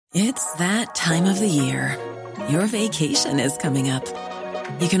It's that time of the year. Your vacation is coming up.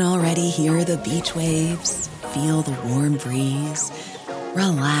 You can already hear the beach waves, feel the warm breeze,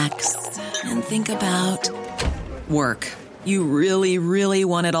 relax, and think about work. You really, really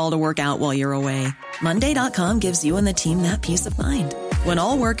want it all to work out while you're away. Monday.com gives you and the team that peace of mind. When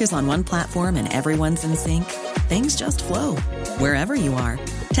all work is on one platform and everyone's in sync, things just flow. Wherever you are,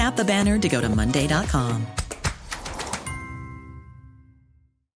 tap the banner to go to Monday.com.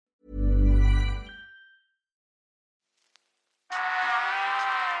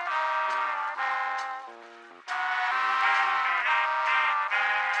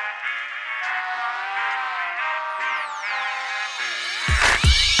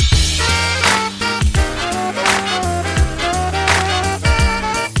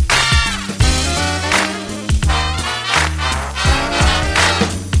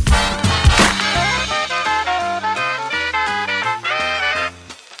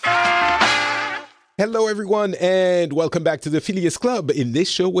 Hello, everyone, and welcome back to the Phileas Club. In this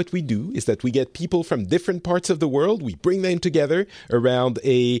show, what we do is that we get people from different parts of the world. We bring them together around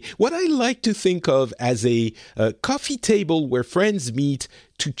what I like to think of as a coffee table where friends meet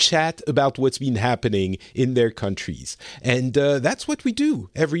to chat about what's been happening in their countries. And that's what we do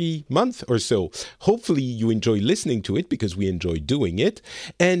every month or so. Hopefully you enjoy listening to it because we enjoy doing it.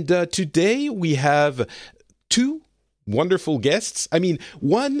 And today we have two wonderful guests. I mean,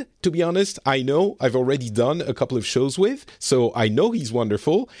 one, to be honest, I know I've already done a couple of shows with, so I know he's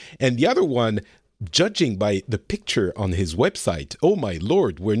wonderful. And the other one, judging by the picture on his website, oh my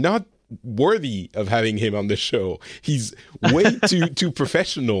Lord, we're not worthy of having him on the show. He's way too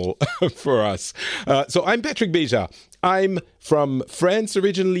professional for us. So I'm Patrick Beja. I'm from France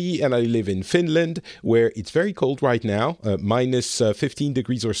originally, and I live in Finland, where it's very cold right now, minus 15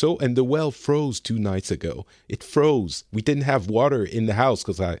 degrees or so, and the well froze 2 nights ago. It froze. We didn't have water in the house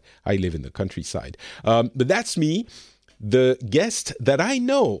because I live in the countryside. But that's me. The guest that I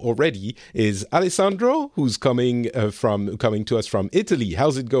know already is Alessandro, who's coming to us from Italy.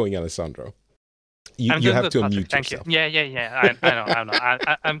 How's it going, Alessandro? You have to unmute Thank yourself. you. Yeah.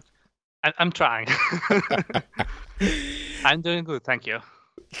 I know. I'm trying. I'm doing good. Thank you.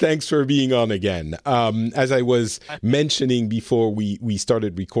 Thanks for being on again. As I was mentioning before we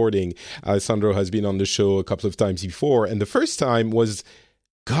started recording, Alessandro has been on the show a couple of times before, and the first time was,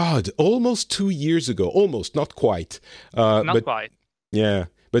 God, almost 2 years ago. Almost, not quite. Not quite. Yeah,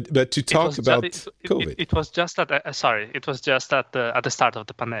 but to talk about COVID. It was just at the start of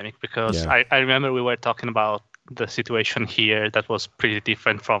the pandemic, because Yeah. I remember we were talking about the situation here that was pretty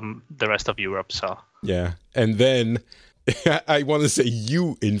different from the rest of Europe. So Yeah, and then I want to say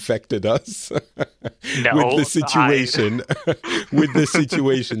you infected us with the situation, with the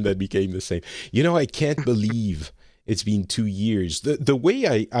situation that became the same. You know, I can't believe it's been 2 years. The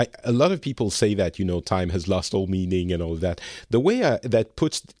way a lot of people say that, you know, time has lost all meaning and all of that. The way that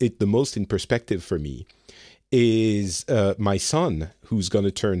puts it the most in perspective for me is my son, who's going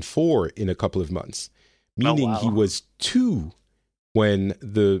to turn 4 in a couple of months. Meaning He was 2 when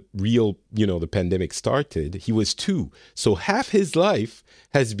the real, the pandemic started. He was 2. So half his life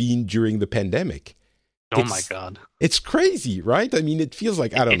has been during the pandemic. Oh my God. It's crazy, right? I mean, it feels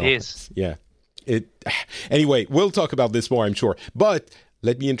like, I don't know. It is. Yeah. Anyway, we'll talk about this more, I'm sure. But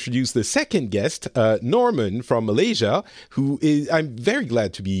let me introduce the second guest, Norman from Malaysia, who I'm very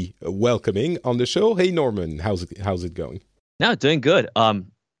glad to be welcoming on the show. Hey, Norman, how's it going? No, doing good.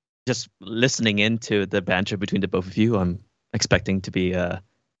 Just listening into the banter between the both of you, I'm expecting to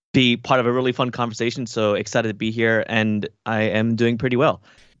be part of a really fun conversation. So excited to be here, and I am doing pretty well.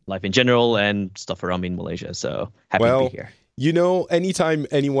 Life in general and stuff around me in Malaysia. So happy to be here. You know, anytime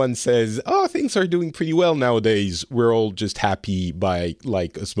anyone says, "Oh, things are doing pretty well nowadays," we're all just happy by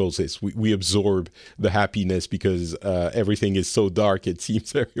like osmosis. We absorb the happiness because everything is so dark. It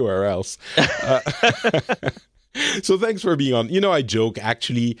seems everywhere else. So thanks for being on. You know, I joke,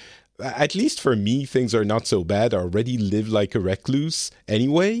 actually, at least for me, things are not so bad. I already live like a recluse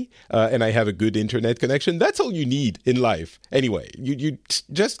anyway, and I have a good internet connection. That's all you need in life. Anyway, you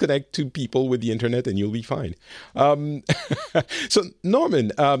just connect to people with the internet and you'll be fine. So,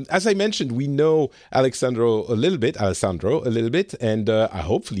 Norman, as I mentioned, we know Alessandro a little bit, and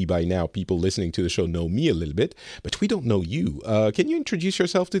hopefully by now people listening to the show know me a little bit, but we don't know you. Can you introduce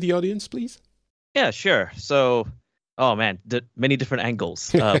yourself to the audience, please? Yeah, sure. So, oh man, many different angles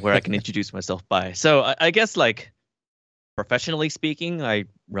where I can introduce myself by. So I guess, like, professionally speaking, I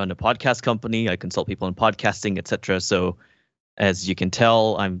run a podcast company. I consult people in podcasting, etc. So as you can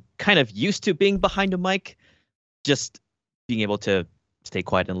tell, I'm kind of used to being behind a mic, just being able to stay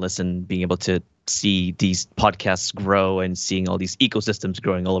quiet and listen, being able to see these podcasts grow and seeing all these ecosystems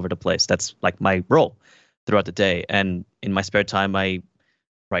growing all over the place. That's like my role throughout the day. And in my spare time, I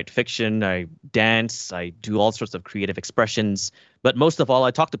write fiction, I dance, I do all sorts of creative expressions. But most of all,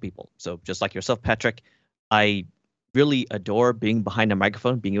 I talk to people. So just like yourself, Patrick, I really adore being behind a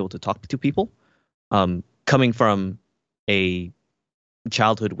microphone, being able to talk to people. Coming from a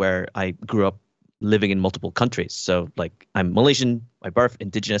childhood where I grew up living in multiple countries. So like I'm Malaysian by birth,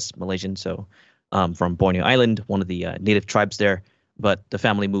 indigenous Malaysian. So from Borneo Island, one of the native tribes there. But the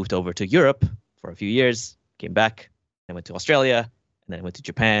family moved over to Europe for a few years, came back, and went to Australia, and then I went to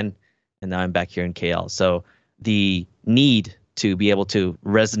Japan, and now I'm back here in KL. So the need to be able to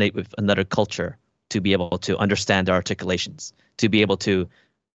resonate with another culture, to be able to understand their articulations, to be able to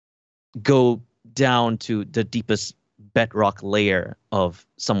go down to the deepest bedrock layer of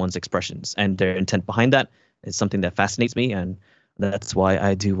someone's expressions and their intent behind that is something that fascinates me, and that's why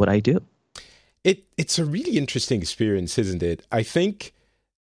I do what I do. It's a really interesting experience, isn't it? I think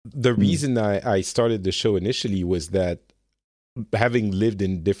the reason I started the show initially was that having lived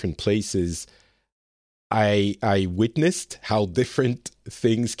in different places, I witnessed how different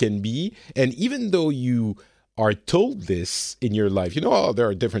things can be. And even though you are told this in your life, there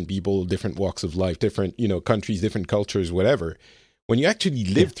are different people, different walks of life, different, countries, different cultures, whatever. When you actually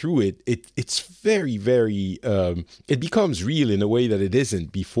live through it, it's very, very, it becomes real in a way that it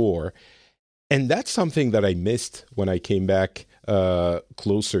isn't before. And that's something that I missed when I came back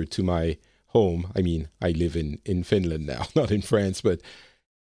closer to my home. I mean, I live in Finland now, not in France, but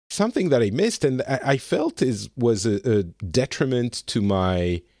something that I missed and I felt was a detriment to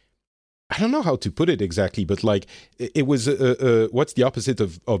my, I don't know how to put it exactly, but like it was what's the opposite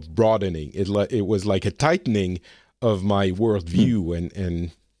of broadening? It was like a tightening of my worldview,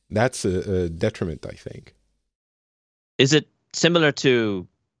 and that's a detriment, I think. Is it similar to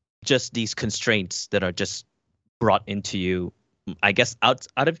just these constraints that are just brought into you, I guess,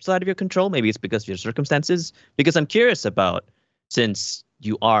 outside of your control? Maybe it's because of your circumstances. Because I'm curious about, since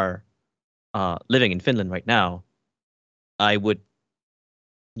you are living in Finland right now, I would,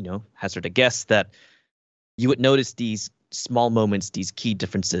 hazard a guess that you would notice these small moments, these key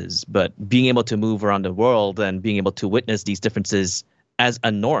differences. But being able to move around the world and being able to witness these differences as a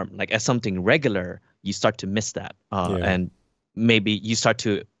norm, like as something regular, you start to miss that. And maybe you start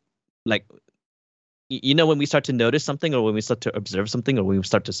to, like, when we start to notice something, or when we start to observe something, or when we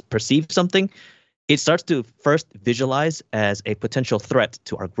start to perceive something, it starts to first visualize as a potential threat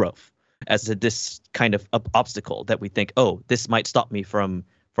to our growth, as this kind of obstacle that we think, oh, this might stop me from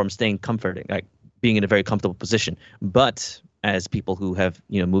staying comforting, like being in a very comfortable position. But as people who have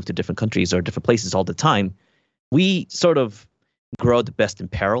moved to different countries or different places all the time, we sort of grow the best in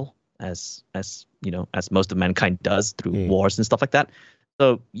peril, as most of mankind does through wars and stuff like that.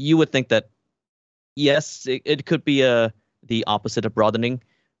 So you would think that, yes, it could be the opposite of broadening,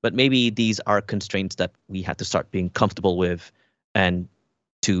 but maybe these are constraints that we have to start being comfortable with and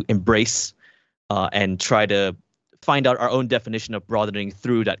to embrace and try to find out our own definition of broadening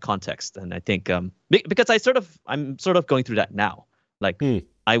through that context. And I think because I'm sort of going through that now. Like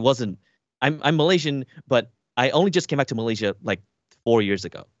I'm Malaysian, but I only just came back to Malaysia like 4 years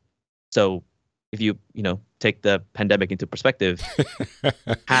ago. So if you take the pandemic into perspective,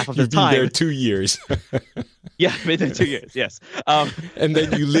 half of the time. You've been there 2 years. Yeah, I've been there 2 years. Yes. And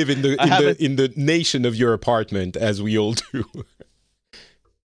then you live in the nation of your apartment, as we all do.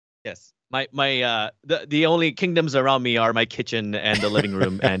 Yes. The only kingdoms around me are my kitchen and the living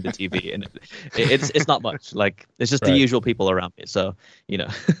room and the TV, and it's not much. Like, it's just the usual people around me. So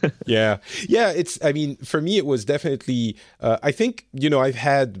Yeah. I mean, for me, it was definitely. I think I've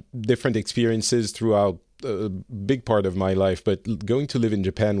had different experiences throughout a big part of my life, but going to live in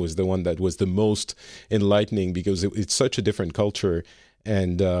Japan was the one that was the most enlightening, because it's such a different culture,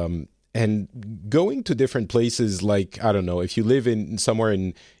 and going to different places, like, I don't know, if you live somewhere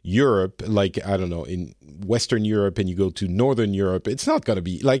in Europe, like, I don't know, in Western Europe, and you go to Northern Europe, it's not going to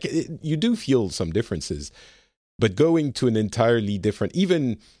be, like, you do feel some differences. But going to an entirely different,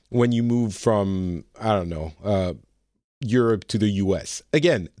 even when you move from, I don't know, Europe to the US,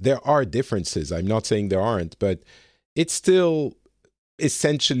 again, there are differences. I'm not saying there aren't, but it's still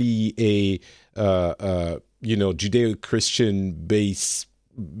essentially a, Judeo-Christian base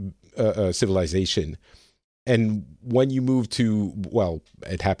civilization. And when you move to, well,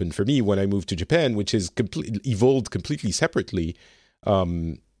 it happened for me when I moved to Japan, which is evolved completely separately.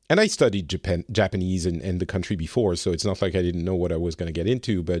 And I studied Japanese and the country before, so it's not like I didn't know what I was going to get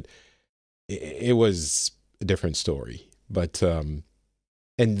into, but it was a different story. But and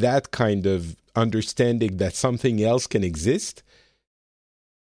that kind of understanding that something else can exist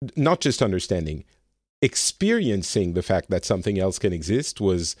not just understanding, experiencing the fact that something else can exist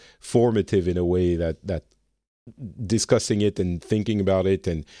was formative in a way that discussing it and thinking about it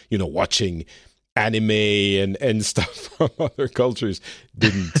and, watching anime and stuff from other cultures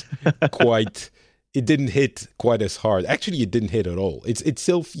didn't hit quite as hard. Actually, it didn't hit at all. It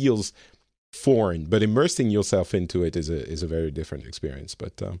still feels foreign, but immersing yourself into it is a very different experience.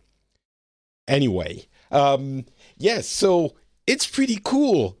 But anyway, yes, so it's pretty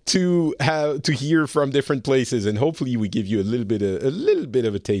cool to hear from different places, and hopefully we give you a little bit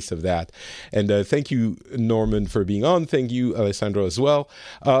of a taste of that. And thank you, Norman, for being on. Thank you, Alessandro, as well.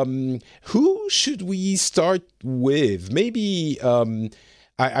 Who should we start with? Maybe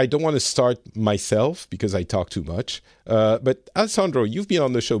I don't want to start myself because I talk too much. But Alessandro, you've been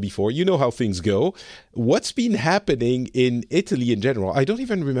on the show before. You know how things go. What's been happening in Italy in general? I don't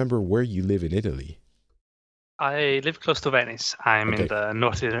even remember where you live in Italy. I live close to Venice. I'm in the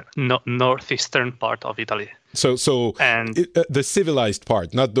northeastern part of Italy. So and the civilized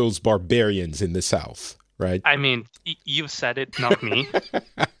part, not those barbarians in the south, right? I mean, you said it, not me.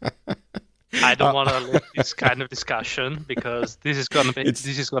 I don't want to leave this kind of discussion because this is going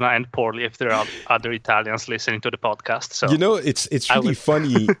to end poorly if there are other Italians listening to the podcast. So it's really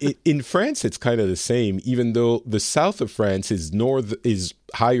funny. In France, it's kind of the same. Even though the south of France is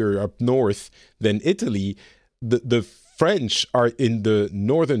higher up north than Italy, the French are in the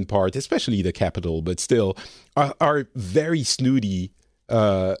northern part, especially the capital, but still are very snooty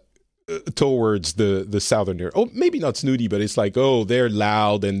towards the southern. Oh, maybe not snooty, but it's like, they're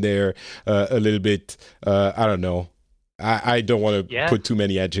loud and they're a little bit, I don't know. I don't want to put too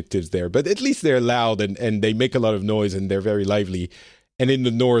many adjectives there, but at least they're loud and they make a lot of noise and they're very lively. And in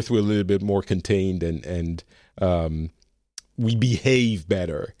the north, we're a little bit more contained and we behave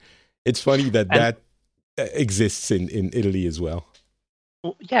better. It's funny that exists in Italy as well.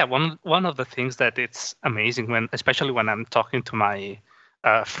 Yeah, one of the things that it's amazing especially when I'm talking to my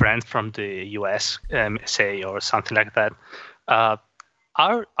friend from the US, say, or something like that,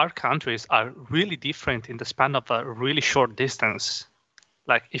 our countries are really different in the span of a really short distance.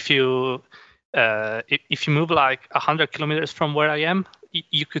 Like if you move like 100 kilometers from where I am,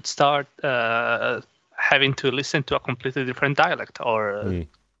 you could start having to listen to a completely different dialect or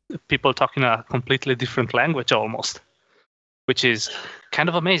people talking a completely different language almost, which is kind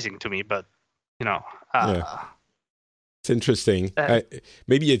of amazing to me. But it's interesting.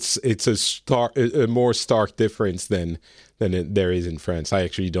 Maybe it's a more stark difference than there is in France. I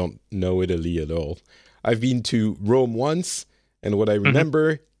actually don't know Italy at all. I've been to Rome once, and what I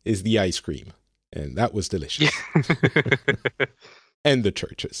remember is the ice cream, and that was delicious. And the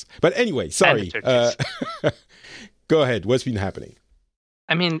churches. But anyway, sorry. Go ahead. What's been happening?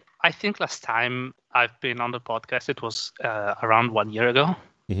 I mean, I think last time I've been on the podcast, it was around 1 year ago.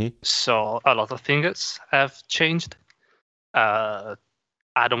 Mm-hmm. So a lot of things have changed. I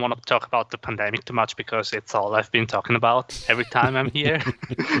don't want to talk about the pandemic too much because it's all I've been talking about every time I'm here.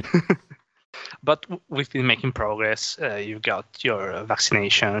 But we've been making progress. You've got your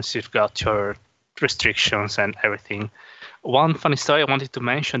vaccinations, you've got your restrictions and everything. One funny story I wanted to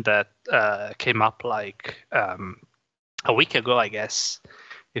mention that came up like a week ago, I guess,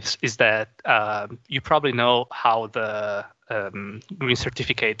 is that you probably know how the green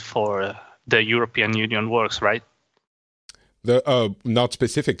certificate for the European Union works, right? Not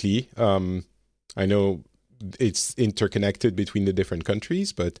specifically. I know it's interconnected between the different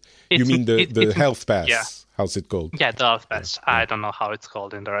countries, but you mean the health pass? Yeah. How's it called? Yeah, the health pass. Yeah. I don't know how it's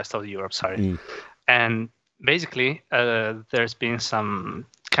called in the rest of Europe. Sorry. And basically, there's been some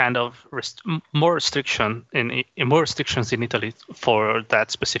kind of more restrictions in Italy for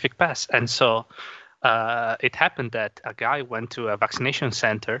that specific pass, and so it happened that a guy went to a vaccination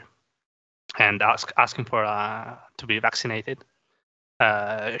center and asking for to be vaccinated.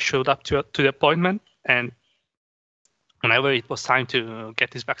 Showed up to the appointment, and whenever it was time to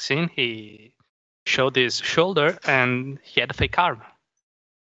get his vaccine, he showed his shoulder and he had a fake arm.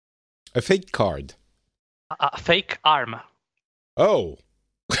 A fake card? A fake arm. Oh.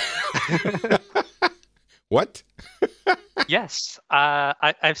 What? Yes.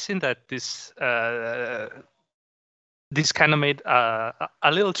 I've seen that this kind of made a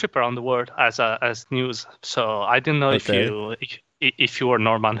little trip around the world as news. So I didn't know if you or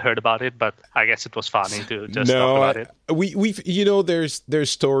Norman heard about it, but I guess it was funny to just talk about it. We've there's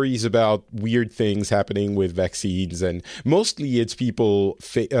stories about weird things happening with vaccines, and mostly it's people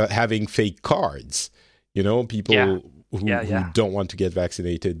having fake cards. People who don't want to get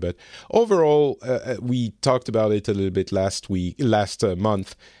vaccinated. But overall, we talked about it a little bit last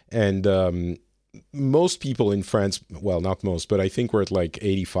month, and most people in France, well, not most, but I think we're at like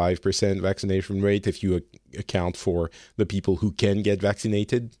 85% vaccination rate if you account for the people who can get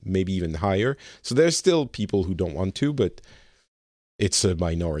vaccinated, maybe even higher. So there's still people who don't want to, but it's a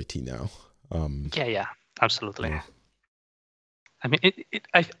minority now. Yeah, absolutely. Yeah. I mean,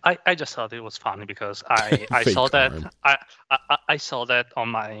 I just thought it was funny because I saw that I saw that on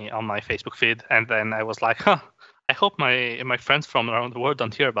my Facebook feed, and then I was like, huh, I hope my friends from around the world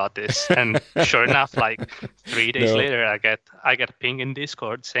don't hear about this. And sure enough, like 3 days later, I get a ping in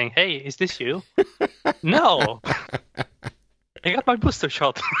Discord saying, "Hey, is this you?" No, I got my booster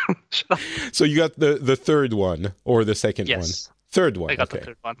shot. So you got the third one or the second one? Yes, Third one. I got the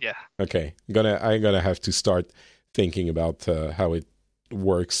third one. Yeah. Okay, I'm gonna have to start thinking about how it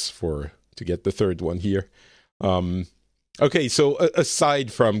works to get the third one here. Okay, so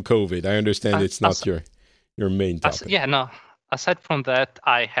aside from COVID, I understand it's not your main topic. Aside from that,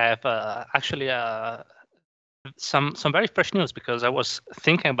 I have actually some very fresh news because I was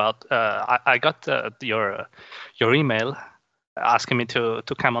thinking about. I got your email asking me to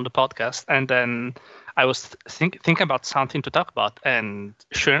come on the podcast, and then I was thinking about something to talk about, and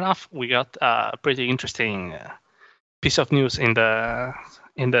sure enough, we got a pretty interesting piece of news in the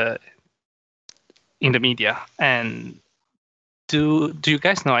media. And do you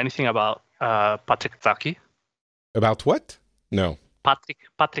guys know anything about Patrick Zaki? About what? No.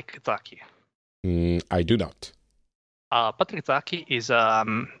 Patrick Zaki. I do not. Patrick Zaki is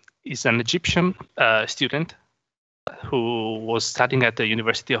an Egyptian student who was studying at the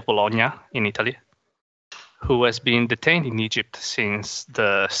University of Bologna in Italy, who has been detained in Egypt since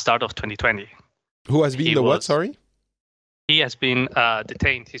the start of 2020. Who has been what? Sorry? He has been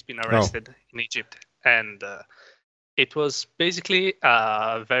detained. He's been arrested in Egypt, and it was basically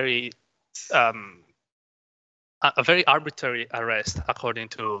a very arbitrary arrest, according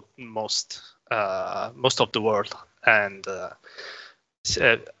to most of the world. And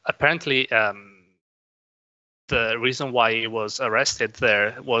apparently, the reason why he was arrested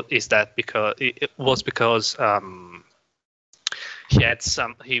there is because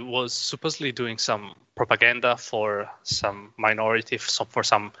he was supposedly doing some propaganda for some minority, for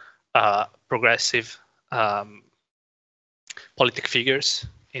some progressive politic figures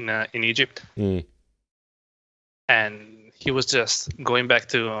in Egypt. And he was just going back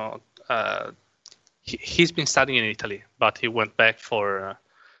to. He's been studying in Italy, but he went back to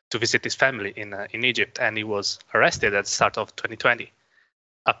visit his family in Egypt, and he was arrested at the start of 2020.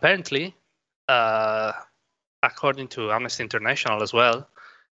 Apparently, according to Amnesty International as well,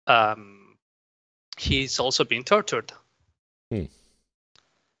 he's also been tortured.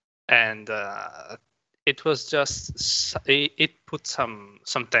 And it was just it put some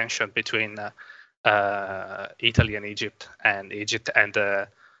tension between Italy and Egypt and the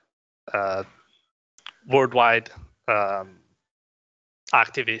worldwide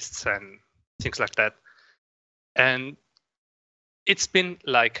activists and things like that. And it's been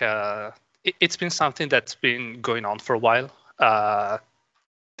like it's been something that's been going on for a while.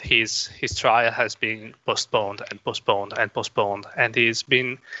 His trial has been postponed, and he's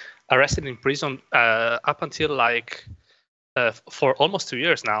been arrested in prison up until for almost 2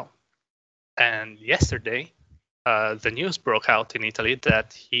 years now. And yesterday, the news broke out in Italy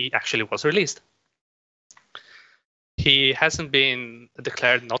that he actually was released. He hasn't been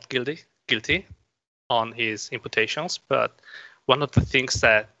declared not guilty on his imputations, but one of the things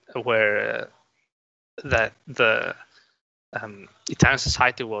that the Italian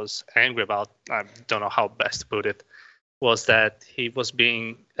society was angry about, I don't know how best to put it, was that he was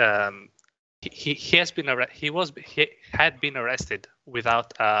being he had been arrested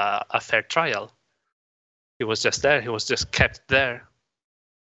without a fair trial. He was just there. He was just kept there,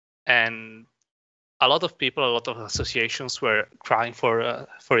 and a lot of people, a lot of associations were crying for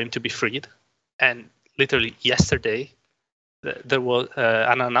him to be freed. And literally yesterday, there was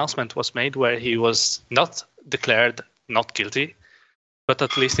an announcement was made where he was not declared not guilty, but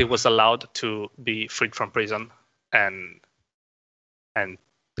at least he was allowed to be freed from prison. And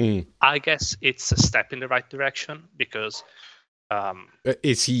I guess it's a step in the right direction because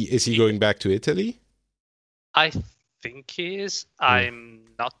is he going back to Italy? I think he is. I'm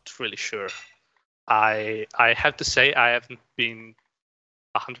not really sure. I have to say I haven't been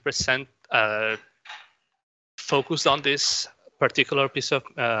 100% focused on this particular piece of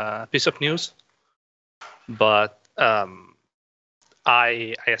news, but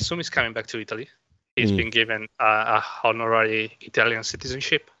I assume he's coming back to Italy. He's been given a honorary Italian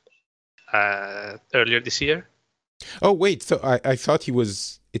citizenship earlier this year. Oh wait, so I thought he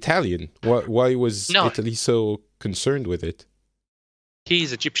was Italian. Why was Italy so concerned with it? He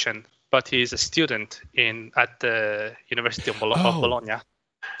is Egyptian. but he's a student at the University of Bologna.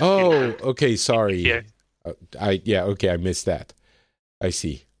 Oh, okay. Sorry. Here. I missed that. I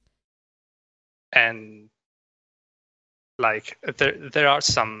see. And like there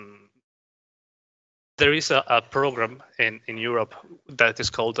is a program in Europe that is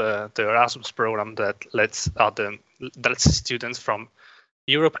called the Erasmus program that lets students from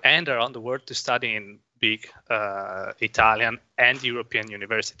Europe and around the world to study in big Italian and European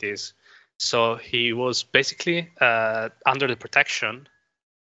universities. So he was basically under the protection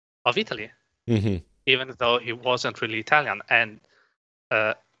of Italy, even though he wasn't really Italian. And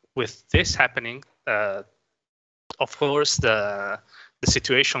with this happening, of course, the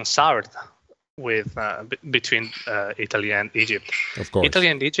situation soured with between Italy and Egypt. Of course, Italy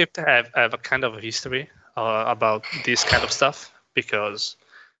and Egypt have a kind of a history about this kind of stuff, because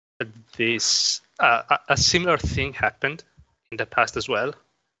this a similar thing happened in the past as well,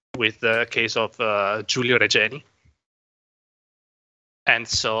 with the case of Giulio Regeni. And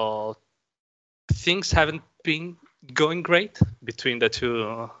so things haven't been going great between the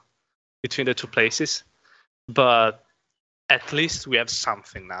two places, but at least we have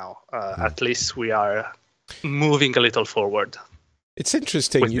something now. At least we are moving a little forward. It's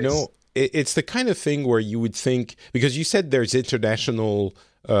interesting, it's the kind of thing where you would think, because you said there's international,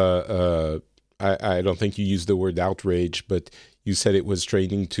 I don't think you used the word outrage, but you said it was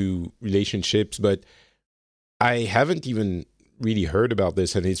straining to relationships, but I haven't even really heard about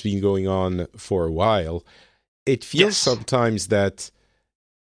this, and it's been going on for a while. It feels sometimes that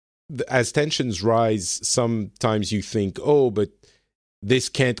as tensions rise, sometimes you think, but this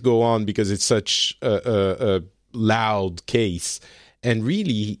can't go on because it's such a loud case. And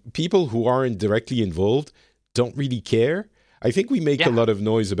really, people who aren't directly involved don't really care. I think we make a lot of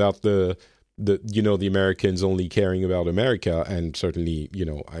noise about the Americans only caring about America, and certainly,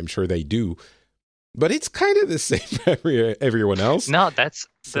 I'm sure they do. But it's kind of the same for everyone else. No, that's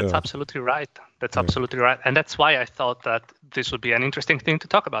absolutely right. That's absolutely right. And that's why I thought that this would be an interesting thing to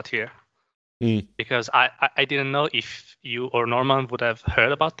talk about here. Because I didn't know if you or Norman would have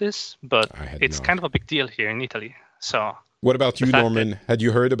heard about this, but it's kind of a big deal here in Italy. So, what about you, Norman? Had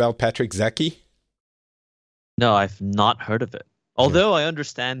you heard about Patrick Zaki? No, I've not heard of it. Although I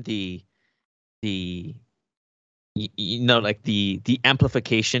understand the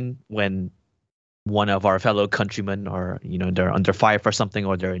amplification when one of our fellow countrymen are, they're under fire for something,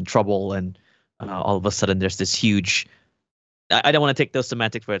 or they're in trouble, and all of a sudden there's this huge, I don't want to take those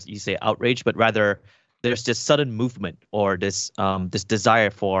semantics where you say outrage, but rather there's this sudden movement, or this desire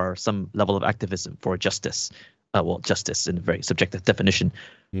for some level of activism for justice. Justice in a very subjective definition.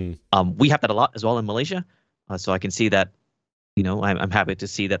 We have that a lot as well in Malaysia. So I can see that, I'm happy to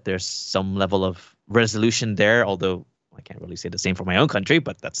see that there's some level of resolution there, although I can't really say the same for my own country,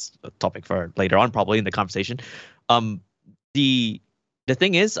 but that's a topic for later on, probably in the conversation. The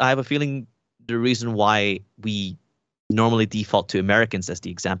thing is, I have a feeling the reason why we normally default to Americans as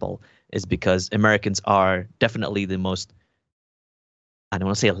the example is because Americans are definitely the most, I don't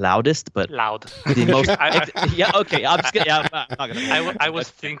want to say loudest, but loud. The most. Okay. I'm just gonna. I'm not gonna. I was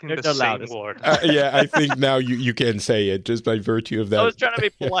thinking the same word. I think now you can say it just by virtue of that. I was trying to be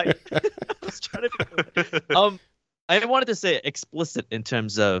polite. I wanted to say explicit in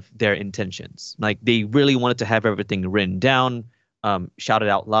terms of their intentions. Like, they really wanted to have everything written down, shouted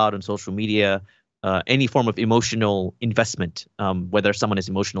out loud on social media, any form of emotional investment, whether someone is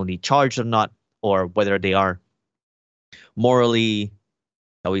emotionally charged or not, or whether they are morally,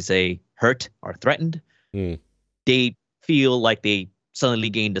 how we say, hurt or threatened. They feel like they suddenly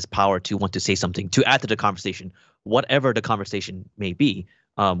gain this power to want to say something, to add to the conversation, whatever the conversation may be,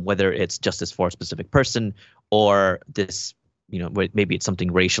 whether it's justice for a specific person, or this, maybe it's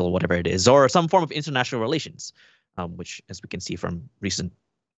something racial, whatever it is, or some form of international relations, which, as we can see from recent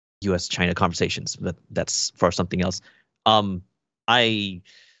U.S.-China conversations, that's for something else.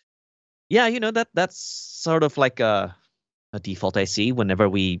 That's sort of like a default I see whenever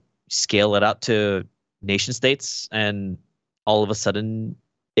we scale it out to nation states, and all of a sudden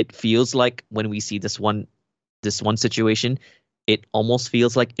it feels like when we see this one situation, it almost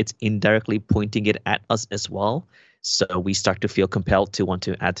feels like it's indirectly pointing it at us as well. So we start to feel compelled to want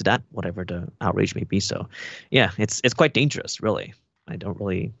to add to that, whatever the outrage may be. So yeah, it's quite dangerous, really. I don't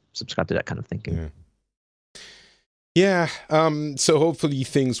really subscribe to that kind of thinking. Yeah. So hopefully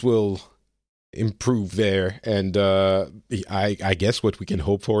things will improve there, and I guess what we can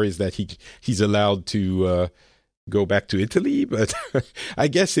hope for is that he's allowed to go back to Italy. But I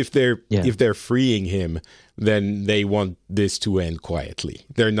guess if they're freeing him, then they want this to end quietly.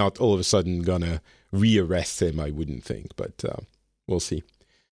 They're not all of a sudden gonna rearrest him, I wouldn't think, but we'll see.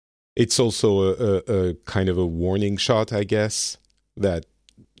 It's also a kind of a warning shot, I guess, that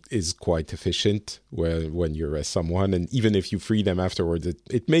is quite efficient when you arrest someone. And even if you free them afterwards,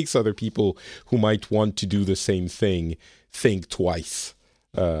 it makes other people who might want to do the same thing think twice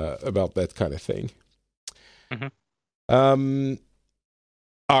about that kind of thing. Mm-hmm.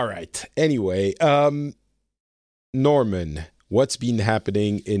 All right. Anyway, Norman, what's been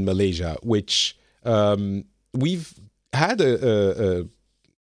happening in Malaysia? Which we've had a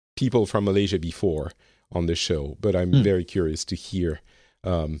people from Malaysia before on the show, but I'm very curious to hear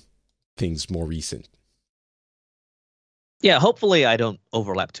things more recent. Yeah, hopefully I don't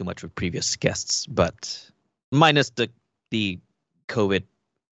overlap too much with previous guests, but minus the COVID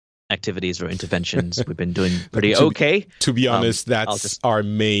activities or interventions, we've been doing pretty okay. To be honest, that's our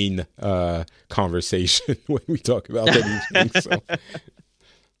main conversation when we talk about anything. So.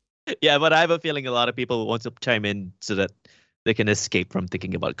 Yeah, but I have a feeling a lot of people want to chime in so that they can escape from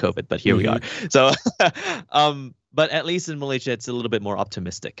thinking about COVID. But here we are. So, but at least in Malaysia, it's a little bit more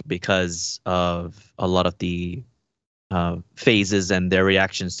optimistic because of a lot of the phases and their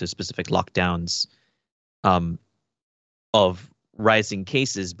reactions to specific lockdowns of rising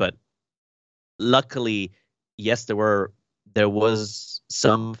cases. But luckily, yes, there was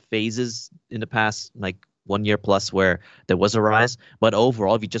some phases in the past, like 1 year plus, where there was a rise. But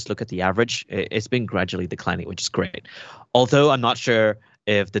overall, if you just look at the average, it's been gradually declining, which is great. Although I'm not sure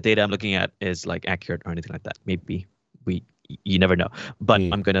if the data I'm looking at is like accurate or anything like that. Maybe you never know. But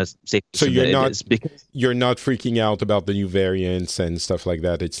I'm gonna say so you're not freaking out about the new variants and stuff like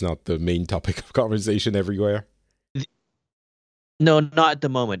that. It's not the main topic of conversation everywhere. No, not at the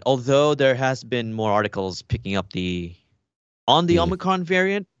moment. Although there has been more articles picking up on the Omicron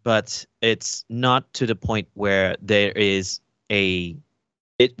variant, but it's not to the point where there is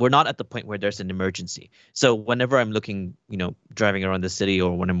we're not at the point where there's an emergency. So whenever I'm looking, driving around the city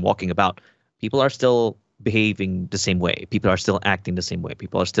or when I'm walking about, people are still behaving the same way. People are still acting the same way.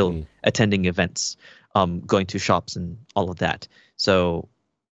 People are still attending events, going to shops and all of that. So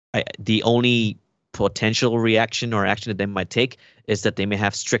the only potential reaction or action that they might take is that they may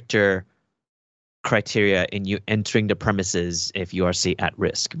have stricter criteria in you entering the premises if you are, say, at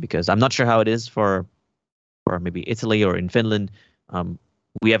risk. Because I'm not sure how it is for maybe Italy or in Finland.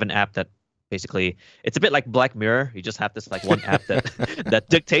 We have an app that basically, it's a bit like Black Mirror. You just have this like one app that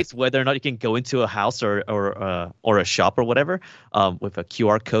dictates whether or not you can go into a house or a shop or whatever, with a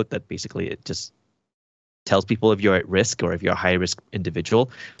QR code that basically it just tells people if you're at risk or if you're a high risk individual,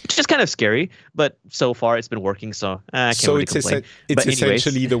 which is kind of scary, but so far it's been working. So I can't really complain. It's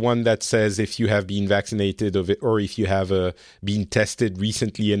essentially the one that says if you have been vaccinated or if you have been tested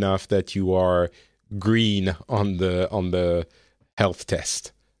recently enough that you are green on the health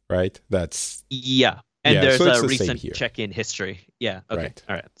test, right? That's there's a recent check-in history. Yeah. Okay. Right.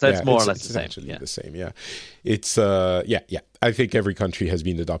 All right. So it's more or less the same. Essentially the same. Yeah. It's I think every country has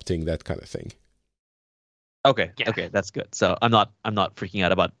been adopting that kind of thing. Okay. Yeah. Okay. That's good. So I'm not freaking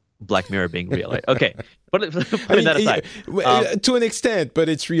out about Black Mirror being real. Right? Okay. But putting that aside, to an extent, but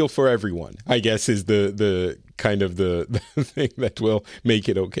it's real for everyone, I guess, is the kind of the thing that will make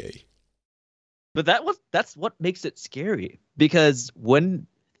it okay. But that's what makes it scary, because when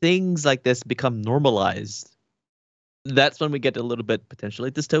things like this become normalized, that's when we get a little bit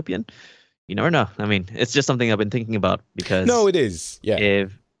potentially dystopian. You never know. I mean, it's just something I've been thinking about because no, it is. Yeah.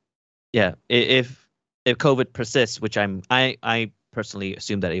 If COVID persists, which I personally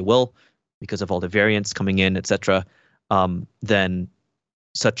assume that it will, because of all the variants coming in, etc., then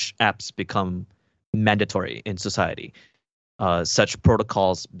such apps become mandatory in society. Such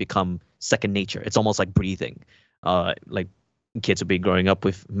protocols become second nature. It's almost like breathing. Like kids would be growing up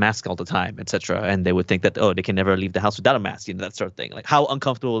with masks all the time, etc., and they would think that they can never leave the house without a mask. That sort of thing. Like, how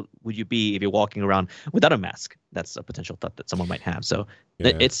uncomfortable would you be if you're walking around without a mask? That's a potential thought that someone might have. So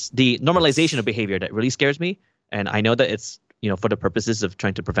it's the normalization of behavior that really scares me, and I know that it's for the purposes of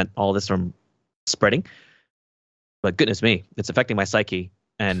trying to prevent all this from spreading. But goodness me, it's affecting my psyche,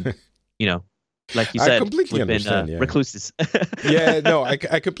 and like you said, I completely understand. Recluses.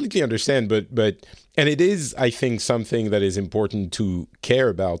 I completely understand, but and it is, I think, something that is important to care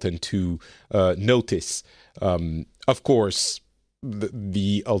about and to notice. Of course,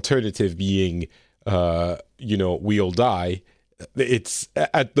 the alternative being, we all die. It's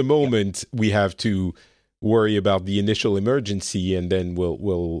at the moment we have to worry about the initial emergency, and then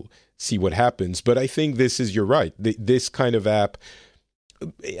we'll see what happens. But I think you're right. This kind of app,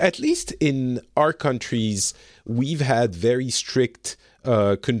 at least in our countries, we've had very strict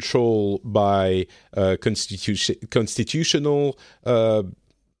control by constitutional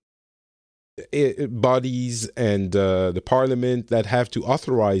bodies and the parliament that have to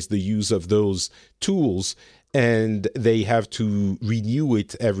authorize the use of those tools, and they have to renew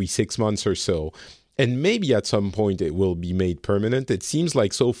it every 6 months or so. And maybe at some point it will be made permanent. It seems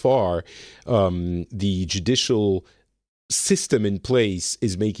like so far the judicial system in place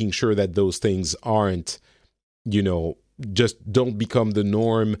is making sure that those things aren't, just don't become the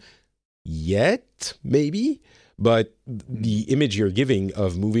norm yet, maybe. But the image you're giving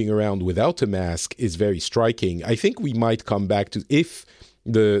of moving around without a mask is very striking. I think we might come back to, if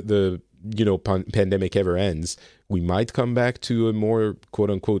the pandemic ever ends, we might come back to a more quote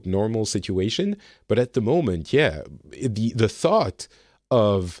unquote normal situation. But at the moment, the thought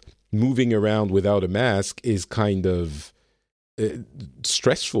of moving around without a mask is kind of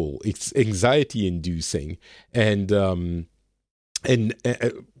stressful. It's anxiety inducing. And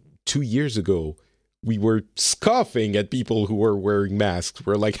 2 years ago, we were scoffing at people who were wearing masks.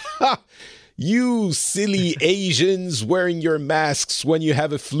 We're like, ha! You silly Asians wearing your masks when you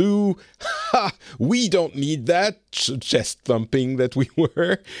have a flu. Ha! We don't need that chest thumping that we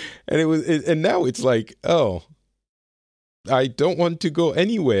were. And now it's like, oh, I don't want to go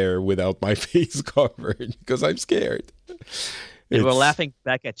anywhere without my face covered because I'm scared. We're laughing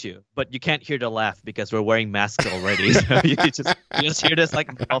back at you, but you can't hear the laugh because we're wearing masks already. So you just hear this like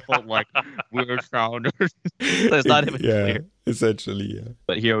muffled, like weird sound. So it's not even clear. Essentially, yeah.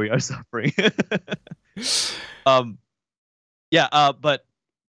 But here we are suffering. But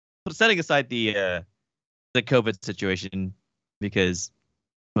setting aside the COVID situation, because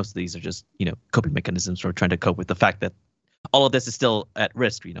most of these are just coping mechanisms for trying to cope with the fact that all of this is still at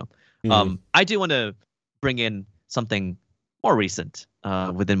risk. I do want to bring in something more recent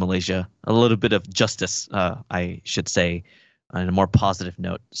within Malaysia, a little bit of justice, I should say, on a more positive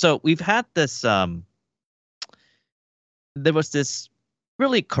note. So we've had this, there was this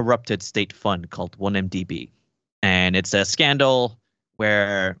really corrupted state fund called 1MDB. And it's a scandal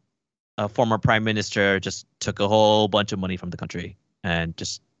where a former prime minister just took a whole bunch of money from the country and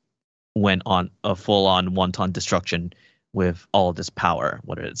just went on a full-on wanton destruction with all of this power,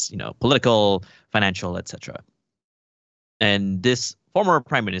 whether it's, political, financial, etc. And this former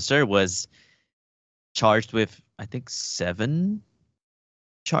prime minister was charged with, I think, 7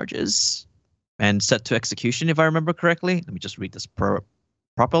 charges and set to execution, if I remember correctly. Let me just read this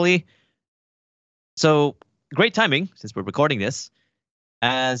properly. So great timing, since we're recording this.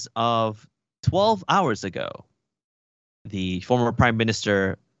 As of 12 hours ago, the former prime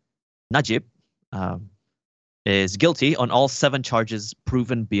minister, Najib, is guilty on all 7 charges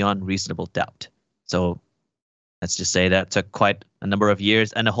proven beyond reasonable doubt. So let's just say that took quite a number of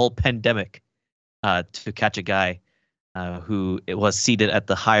years and a whole pandemic to catch a guy who was seated at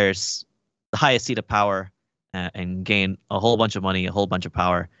the highest seat of power and gained a whole bunch of money, a whole bunch of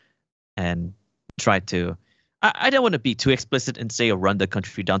power, and tried to. I don't want to be too explicit and say run the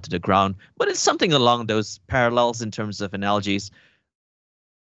country down to the ground, but it's something along those parallels in terms of analogies.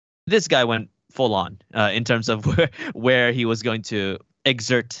 This guy went full on in terms of where he was going to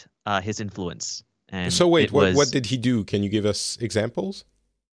exert his influence. And so wait, what did he do? Can you give us examples?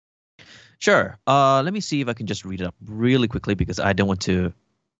 Sure. Let me see if I can just read it up really quickly because I don't want to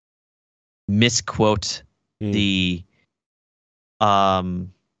misquote the.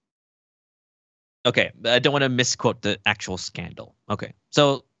 Okay, I don't want to misquote the actual scandal. Okay,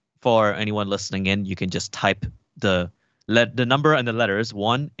 so for anyone listening in, you can just type the number and the letters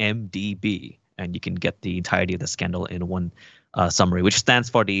 1MDB, and you can get the entirety of the scandal in one summary, which stands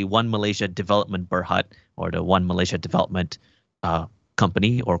for the One Malaysia Development Berhad, or the One Malaysia Development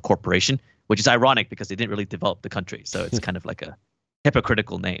Company or Corporation, which is ironic because they didn't really develop the country. So it's kind of like a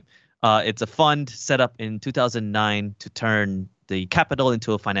hypocritical name. It's a fund set up in 2009 to turn the capital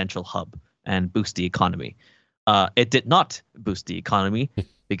into a financial hub and boost the economy. It did not boost the economy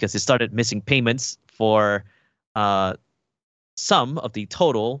because it started missing payments for some of the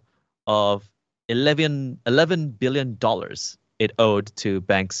total of $11 billion it owed to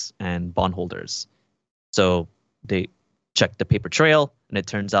banks and bondholders. So they checked the paper trail, and it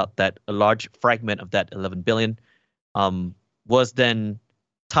turns out that a large fragment of that 11 billion was then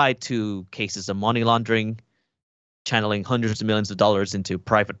tied to cases of money laundering, channeling hundreds of millions of dollars into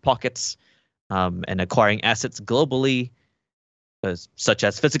private pockets, and acquiring assets globally, such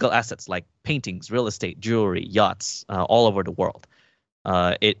as physical assets like paintings, real estate, jewelry, yachts, all over the world.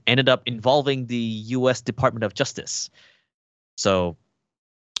 It ended up involving the U.S. Department of Justice. So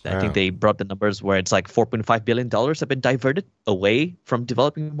I think they brought the numbers where it's like $4.5 billion have been diverted away from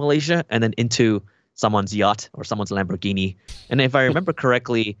developing Malaysia and then into someone's yacht or someone's Lamborghini. And if I remember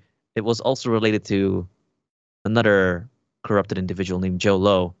correctly, it was also related to another corrupted individual named Joe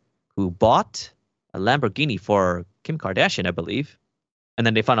Low, who bought a Lamborghini for Kim Kardashian, I believe, and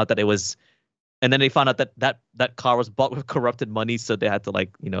then they found out that that car was bought with corrupted money, so they had to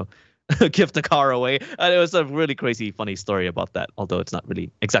give the car away. And it was a really crazy, funny story about that. Although it's not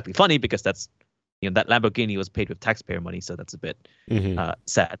really exactly funny because that's that Lamborghini was paid with taxpayer money, so that's a bit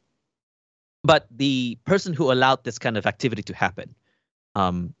sad. But the person who allowed this kind of activity to happen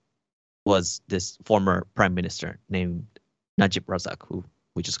was this former prime minister named Najib Razak, who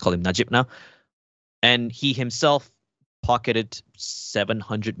we just call him Najib now. And he himself pocketed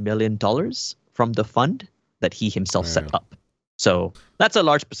 $700 million from the fund that he himself set up. So that's a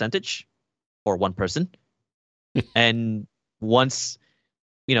large percentage for one person. And once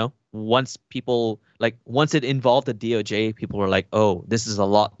it involved the DOJ, people were like, oh, this is a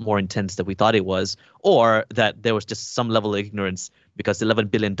lot more intense than we thought it was, or that there was just some level of ignorance because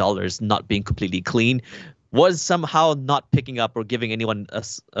 $11 billion not being completely clean was somehow not picking up or giving anyone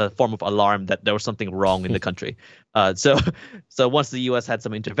a form of alarm that there was something wrong in the country. So once the U.S. had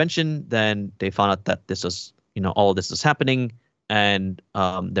some intervention, then they found out that this was, all of this was happening, and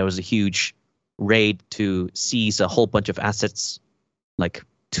there was a huge raid to seize a whole bunch of assets, like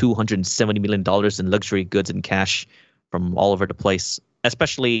 $270 million in luxury goods and cash from all over the place,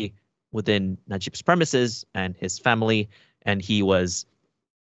 especially within Najib's premises and his family. And he was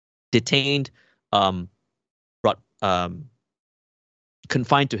detained,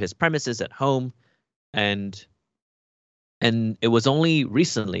 confined to his premises at home, and it was only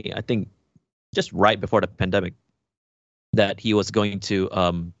recently, I think, just right before the pandemic, that he was going to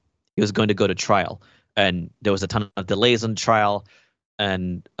go to trial, and there was a ton of delays on trial,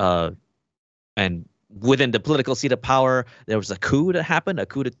 and within the political seat of power, there was a coup that happened, a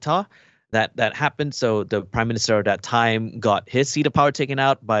coup d'état that happened. So the prime minister at that time got his seat of power taken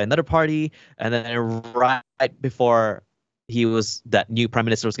out by another party, and then right before that new prime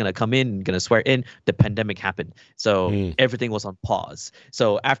minister was going to come in, going to swear in, the pandemic happened. So everything was on pause.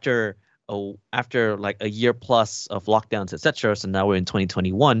 So after like a year plus of lockdowns, etc., so now we're in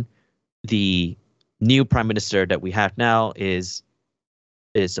 2021, the new prime minister that we have now is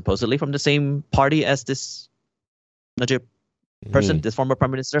supposedly from the same party as this Najib person, this former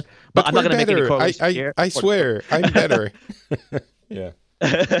prime minister. But I'm not going to make any correlation here. I swear, I'm better. Yeah.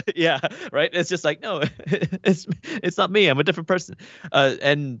 Yeah, right. It's just like, no, it's not me. I'm a different person.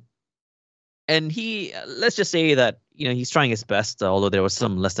 And he, let's just say that he's trying his best, although there was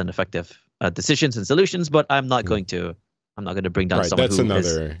some less than effective decisions and solutions. But I'm not going to bring down someone that's who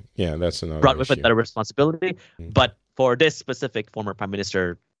another brought with issue. it better responsibility. But for this specific former prime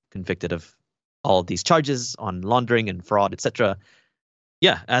minister convicted of all of these charges on laundering and fraud, etc.,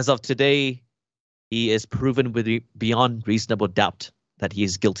 yeah, as of today, he is proven beyond reasonable doubt that he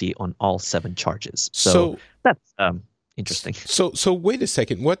is guilty on all 7 charges. So that's interesting. So wait a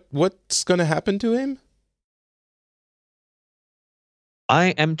second. What's going to happen to him? I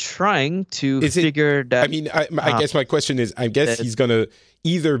am trying to figure that. I mean, I guess my question is, I guess he's going to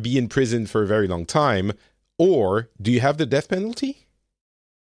either be in prison for a very long time, or do you have the death penalty?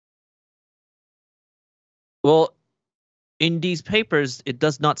 Well, in these papers, it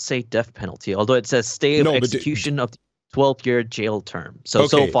does not say death penalty, although it says stay of execution of 12-year jail term. So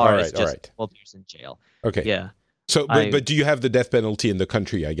far, it's just 12 years in jail. Okay. Yeah. So, but do you have the death penalty in the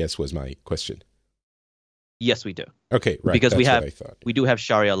country, I guess, was my question. Yes, we do. Okay, right. Because we do have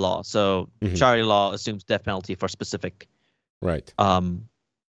Sharia law. So Sharia law assumes death penalty for specific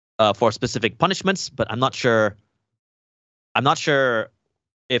specific punishments, but I'm not sure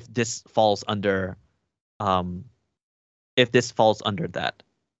if this falls under that.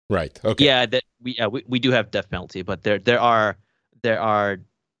 Right. Okay. Yeah, that we do have death penalty, but there are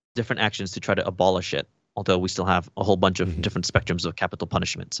different actions to try to abolish it. Although we still have a whole bunch of different spectrums of capital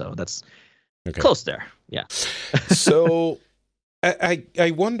punishment, so that's close there. Yeah. So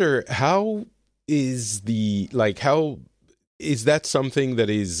I wonder, how is that something that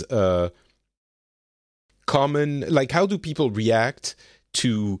is common? Like, how do people react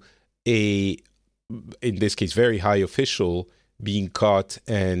to in this case, very high official being caught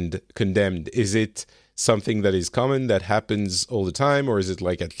and condemned? Is it something that is common, that happens all the time, or is it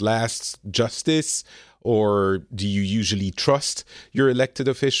like at last justice? Or do you usually trust your elected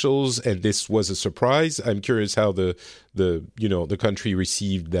officials and this was a surprise? I'm curious how the country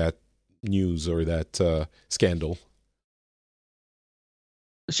received that news or that scandal.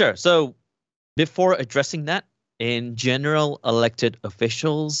 Sure. So before addressing that, in general, elected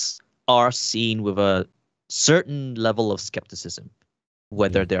officials are seen with a certain level of skepticism,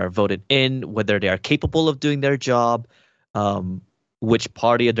 whether they are voted in, whether they are capable of doing their job, which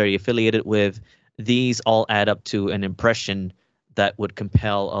party are they affiliated with. These all add up to an impression that would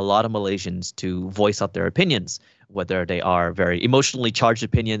compel a lot of Malaysians to voice out their opinions, whether they are very emotionally charged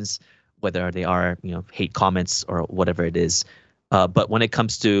opinions, whether they are hate comments or whatever it is. But when it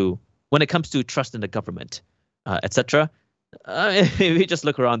comes to trust in the government, etc., if you just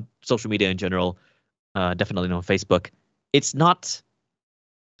look around social media in general, definitely on Facebook, it's not.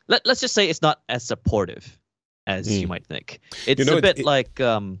 Let's just say it's not as supportive as you might think. It's a bit like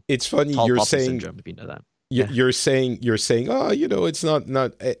it's funny tall you're poppy saying syndrome, if you know that. You're saying, oh, it's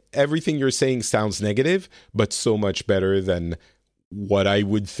not everything you're saying sounds negative, but so much better than what I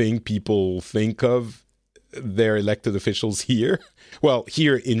would think people think of their elected officials here. Well,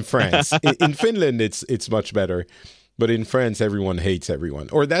 here in France. In Finland, it's much better. But in France, everyone hates everyone.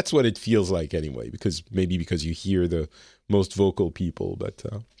 Or that's what it feels like anyway, because you hear the most vocal people. But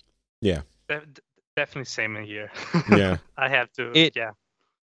yeah. Definitely same in here. Yeah. I have to,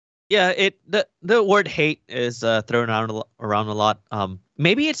 Yeah, the word hate is thrown around a lot.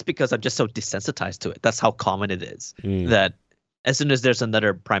 Maybe it's because I'm just so desensitized to it. That's how common it is. That as soon as there's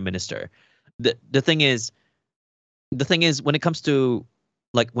another prime minister, the thing is when it comes to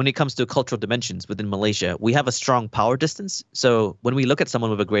cultural dimensions within Malaysia, we have a strong power distance. So when we look at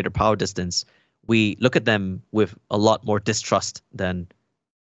someone with a greater power distance, we look at them with a lot more distrust than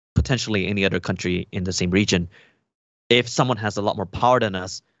potentially any other country in the same region. If someone has a lot more power than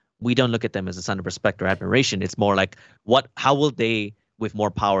us, we don't look at them as a sign of respect or admiration. It's more like how will they with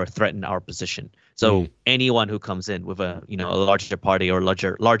more power threaten our position? So anyone who comes in with a larger party or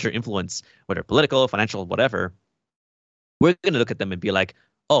larger influence, whether political, financial, whatever, we're going to look at them and be like,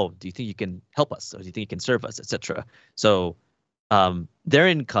 oh, do you think you can help us? Or do you think you can serve us, etc.? So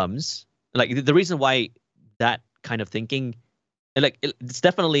therein comes the reason why that kind of thinking, it's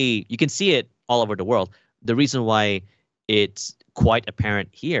definitely, you can see it all over the world. The reason why it's quite apparent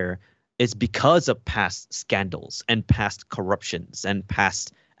here is because of past scandals and past corruptions and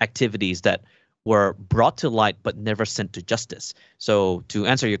past activities that were brought to light but never sent to justice. So to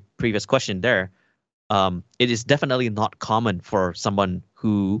answer your previous question there, it is definitely not common for someone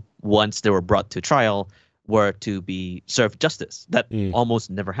who, once they were brought to trial, were to be served justice. That almost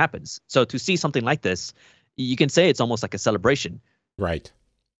never happens. So to see something like this, you can say it's almost like a celebration. Right.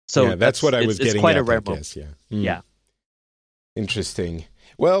 So yeah, that's what I was getting quite at, a rare I guess. moment. Yeah. Yeah. Interesting.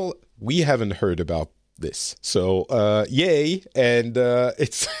 Well, we haven't heard about this, so yay! And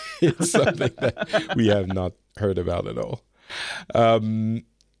it's something that we have not heard about at all.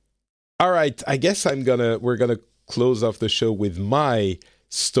 All right, I guess we're gonna close off the show with my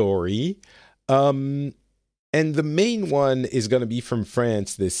story, and the main one is gonna be from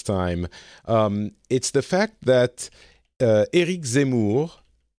France this time. It's the fact that Éric Zemmour,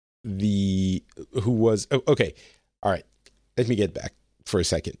 who was okay, all right. Let me get back for a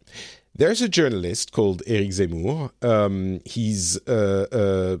second. There's a journalist called Éric Zemmour. He's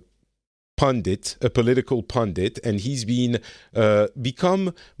a pundit, a political pundit, and he's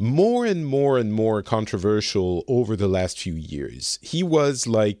become more and more and more controversial over the last few years. He was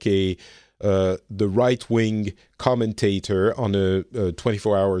like the right-wing commentator on a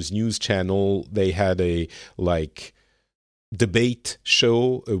 24 hours news channel. They had a debate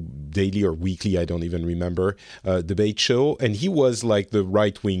show, daily or weekly, I don't even remember, debate show, and he was like the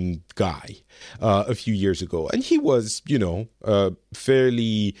right-wing guy a few years ago, and he was,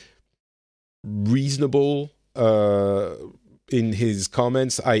 fairly reasonable in his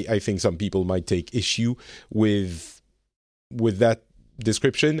comments. I think some people might take issue with that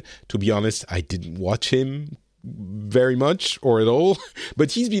description. To be honest, I didn't watch him very much or at all,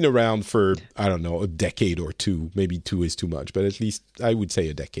 but he's been around for, I don't know, a decade or two. Maybe 2 is too much, but at least I would say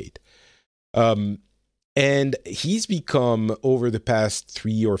a decade. And he's become, over the past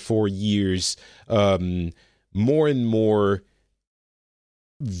 3 or 4 years, more and more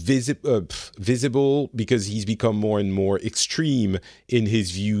visible, because he's become more and more extreme in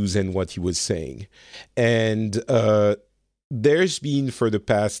his views and what he was saying. And there's been, for the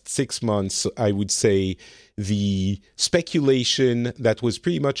past 6 months, I would say, the speculation that was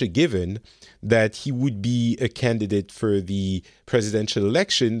pretty much a given that he would be a candidate for the presidential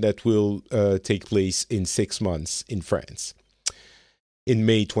election that will take place in 6 months in France, in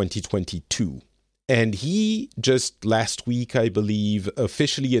May 2022. And he just last week, I believe,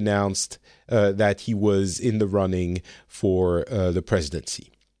 officially announced that he was in the running for the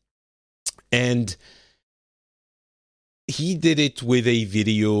presidency. And he did it with a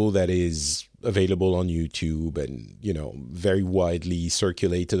video that is available on YouTube and, very widely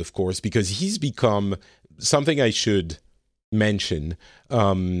circulated, of course, because he's become something I should mention.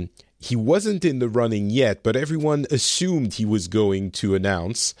 He wasn't in the running yet, but everyone assumed he was going to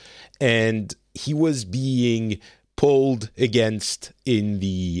announce, and he was being polled against in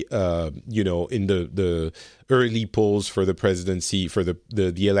the in the early polls for the presidency for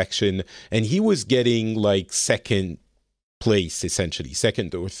the election, and he was getting like second place, essentially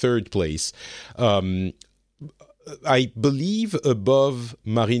second or third place, I believe above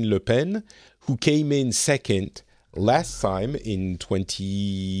Marine Le Pen, who came in second last time in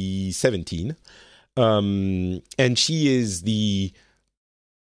 2017, and she is the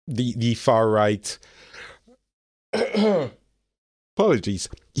far right. Apologies.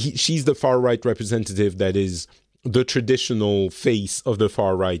 She's the far right representative that is the traditional face of the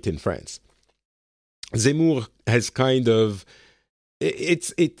far right in France. Zemmour has kind of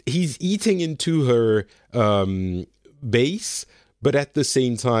he's eating into her base, but at the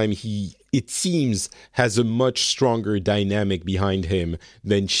same time it seems has a much stronger dynamic behind him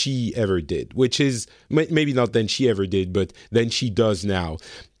than she ever did, which is maybe not than she ever did, but than she does now,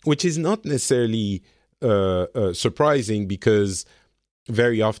 which is not necessarily surprising, because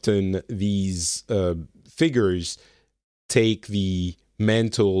very often these figures take the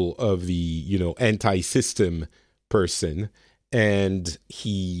mantle of the anti-system person, and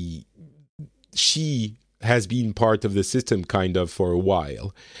she has been part of the system kind of for a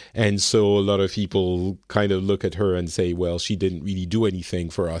while, and so a lot of people kind of look at her and say, well, she didn't really do anything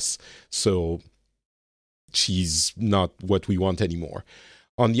for us, so she's not what we want anymore.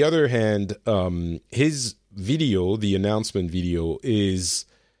 On the other hand, his video, the announcement video, it's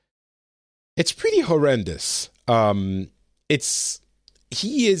pretty horrendous.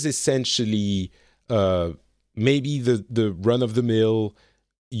 He is essentially maybe the run-of-the-mill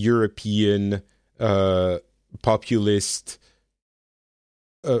European populist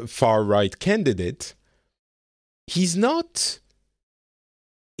far-right candidate. He's not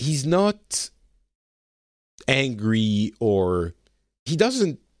angry, or he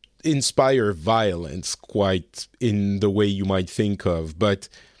doesn't inspire violence quite in the way you might think of, but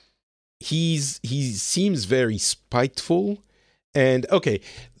he seems very spiteful. And okay,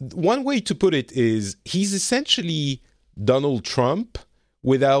 one way to put it is he's essentially Donald Trump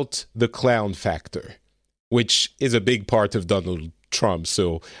without the clown factor, which is a big part of Donald Trump.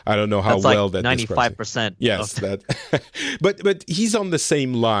 So I don't know how that's well like that 95%. Yes, that. but he's on the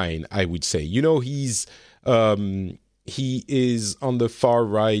same line, I would say. He is on the far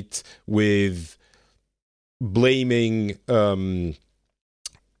right with blaming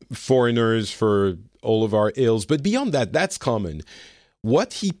foreigners for all of our ills. But beyond that, that's common.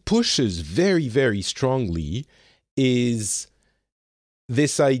 What he pushes very, very strongly is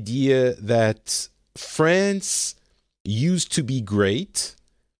this idea that France used to be great,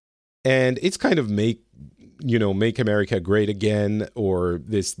 and it's kind of make America great again, or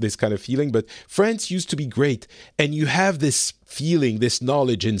this kind of feeling. But France used to be great, and you have this feeling, this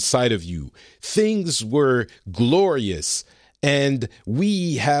knowledge inside of you. Things were glorious, and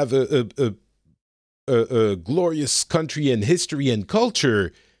we have a glorious country and history and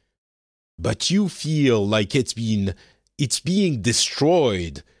culture. But you feel like it's being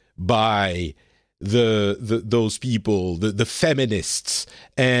destroyed by those people, the feminists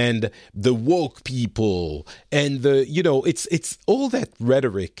and the woke people, and it's all that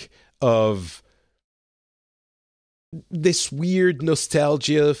rhetoric of this weird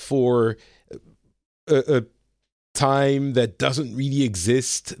nostalgia for a time that doesn't really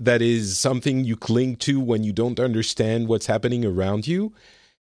exist, that is something you cling to when you don't understand what's happening around you.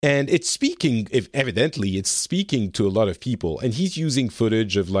 And it's speaking, evidently, it's speaking to a lot of people. And he's using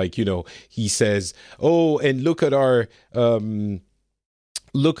footage of, he says, "Oh, and look at our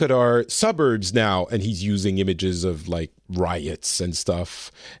suburbs now." And he's using images of riots and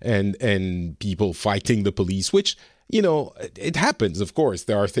stuff, and people fighting the police, which, it happens. Of course,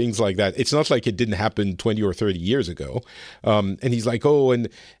 there are things like that. It's not like it didn't happen 20 or 30 years ago. And he's like, "Oh, and."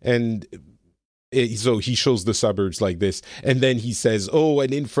 So he shows the suburbs like this, and then he says, "Oh,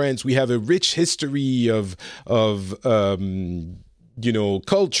 and in France we have a rich history of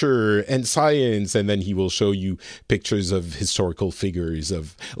culture and science," and then he will show you pictures of historical figures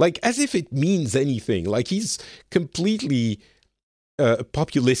of as if it means anything. He's completely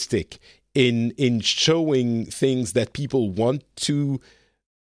populistic in showing things that people want to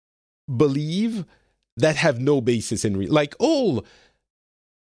believe that have no basis in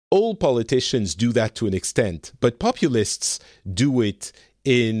all politicians do that to an extent, but populists do it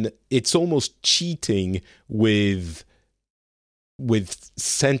it's almost cheating with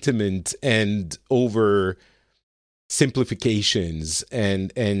sentiment and over simplifications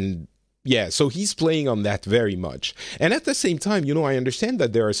and yeah, so he's playing on that very much. And at the same time, I understand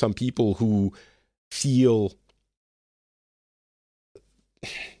that there are some people who feel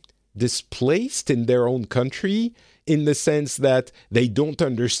displaced in their own country in the sense that they don't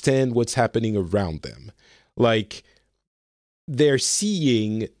understand what's happening around them. Like, they're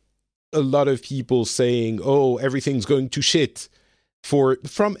seeing a lot of people saying, oh, everything's going to shit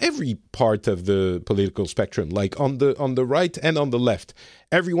from every part of the political spectrum, like on the right and on the left.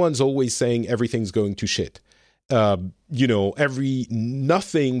 Everyone's always saying everything's going to shit. Nothing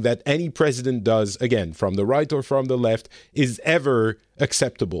that any president does, again, from the right or from the left, is ever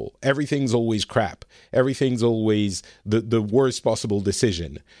acceptable. Everything's always crap. Everything's always the worst possible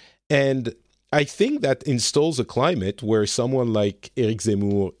decision. And I think that installs a climate where someone like Éric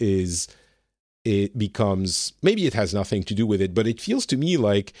Zemmour it becomes, maybe it has nothing to do with it, but it feels to me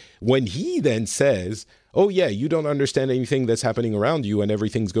like when he then says, oh yeah, you don't understand anything that's happening around you and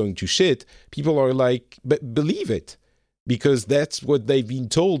everything's going to shit, people are like, believe it, because that's what they've been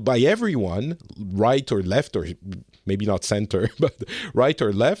told by everyone, right or left, or maybe not center, but right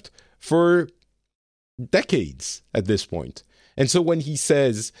or left, for decades at this point. And so when he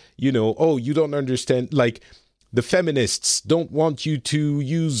says, oh, you don't understand, like, the feminists don't want you to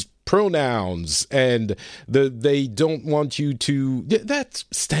use pronouns and they don't want you to, that's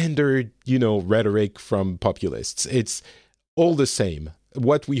standard, rhetoric from populists. It's all the same.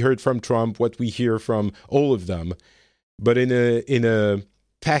 What we heard from Trump, what we hear from all of them, but in a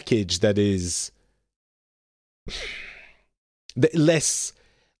package that is less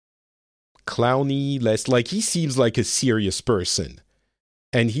clowny, less like, he seems like a serious person,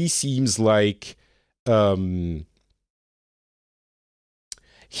 and he seems like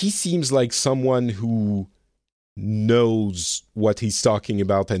someone who knows what he's talking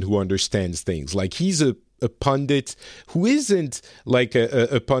about and who understands things. Like, he's a pundit who isn't like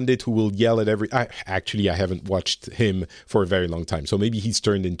a pundit who will yell at I haven't watched him for a very long time, so maybe he's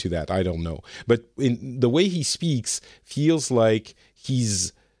turned into that. I don't know. But in the way he speaks feels like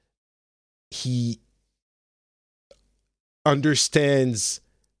he understands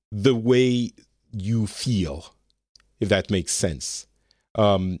the way you feel, if that makes sense.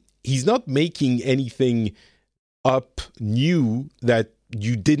 He's not making anything up new that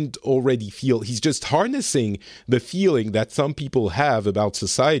you didn't already feel. He's just harnessing the feeling that some people have about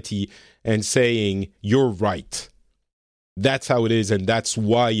society and saying, you're right. That's how it is, and that's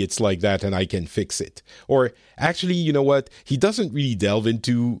why it's like that, and I can fix it. Or actually, you know what? He doesn't really delve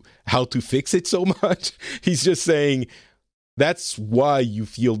into how to fix it so much. He's just saying, that's why you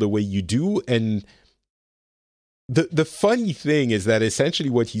feel the way you do. And the funny thing is that essentially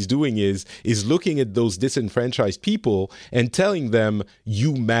what he's doing is looking at those disenfranchised people and telling them,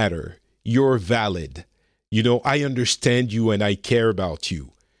 you matter, you're valid, I understand you and I care about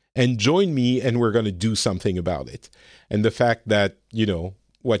you, and join me and we're going to do something about it. And the fact that,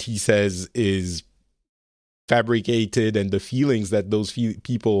 what he says is fabricated and the feelings that those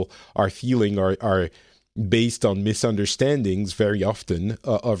people are feeling are based on misunderstandings very often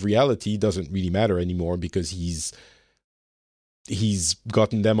of reality doesn't really matter anymore, because he's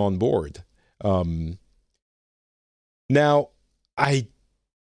gotten them on board. Now, I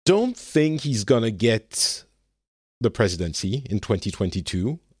don't think he's gonna get the presidency in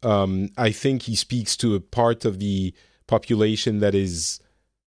 2022. I think he speaks to a part of the population that has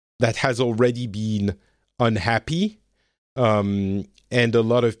already been unhappy, and a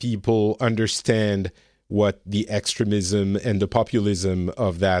lot of people understand what the extremism and the populism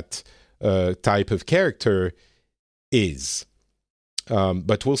of that type of character is.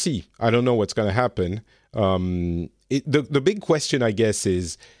 But we'll see. I don't know what's going to happen. The big question, I guess,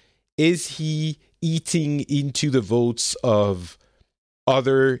 is he eating into the votes of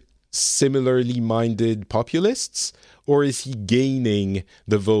other similarly minded populists, or is he gaining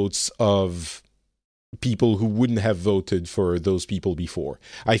the votes of people who wouldn't have voted for those people before?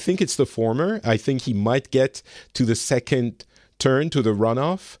 I think it's the former. I think he might get to the second turn, to the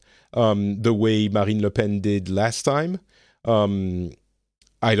runoff, the way Marine Le Pen did last time.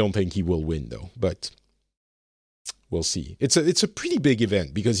 I don't think he will win, though, but we'll see. It's a pretty big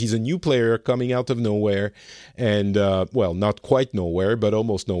event because he's a new player coming out of nowhere, and not quite nowhere, but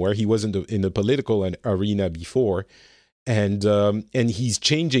almost nowhere. He wasn't in the political arena before. And he's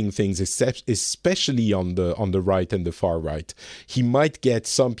changing things, especially on the right and the far right. He might get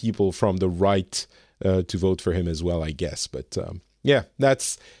some people from the right to vote for him as well, I guess. But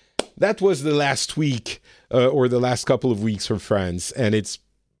that was the last week or the last couple of weeks for France, and it's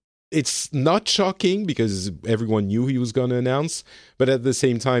not shocking because everyone knew he was going to announce. But at the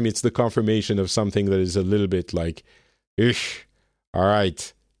same time, it's the confirmation of something that is a little bit like, ish. All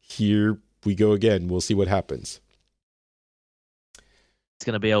right, here we go again. We'll see what happens. It's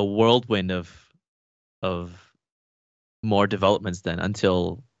going to be a whirlwind of more developments then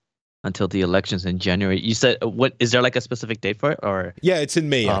until until the elections in January. You said, what is there like a specific date for it, or? Yeah, it's in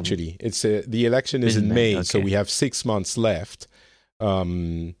May actually. It's the election is in May, okay. so we have 6 months left.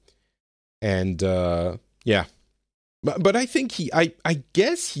 Yeah, but I think I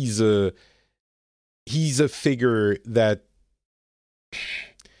guess he's a figure that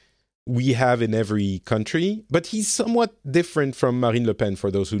we have in every country, but he's somewhat different from Marine Le Pen.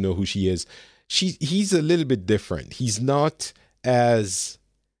 For those who know who she is, he's a little bit different. He's not as,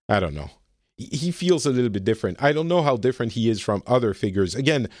 I don't know. He feels a little bit different. I don't know how different he is from other figures.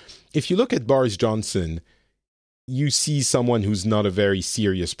 Again, if you look at Boris Johnson, you see someone who's not a very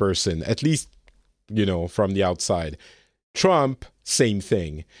serious person, at least, from the outside. Trump, same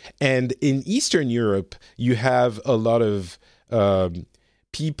thing. And in Eastern Europe, you have a lot of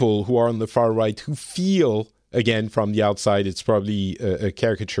people who are on the far right who feel, again, from the outside, it's probably a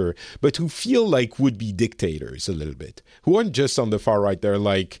caricature, but who feel like would-be dictators a little bit, who aren't just on the far right, they're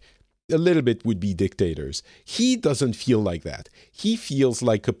like a little bit would-be dictators. He doesn't feel like that. He feels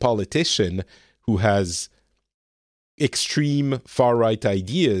like a politician who has extreme far-right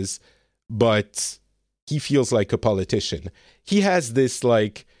ideas, but he feels like a politician. He has this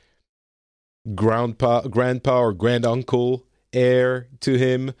like grandpa or granduncle air to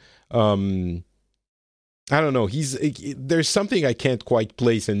him. I don't know. There's something I can't quite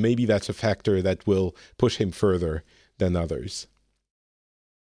place, and maybe that's a factor that will push him further than others.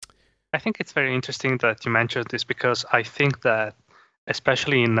 I think it's very interesting that you mentioned this, because I think that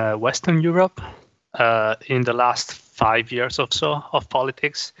especially in Western Europe, in the last 5 years or so of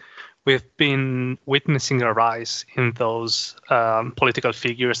politics, we've been witnessing a rise in those political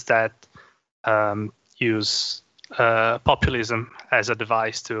figures that use populism as a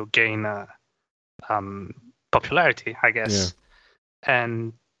device to gain popularity, I guess. Yeah.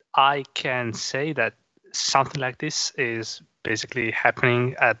 And I can say that something like this is basically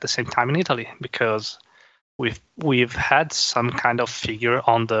happening at the same time in Italy, because we've had some kind of figure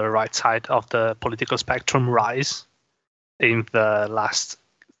on the right side of the political spectrum rise in the last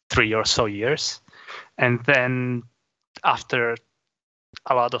 3 or so years, and then after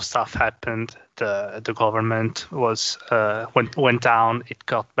a lot of stuff happened, the government was went down, it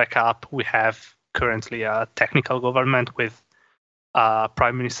got back up. We have currently a technical government with a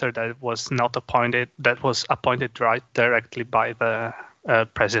prime minister that was not appointed, that was appointed directly by the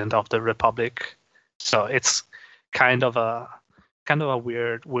president of the republic. So it's kind of a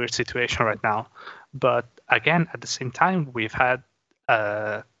weird situation right now. But again, at the same time, we've had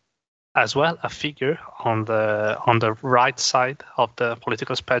as well a figure on the right side of the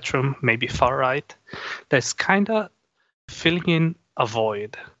political spectrum, maybe far right, that's kind of filling in a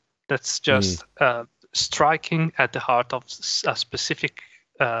void. That's just striking at the heart of a specific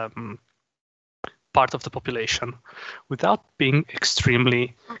part of the population, without being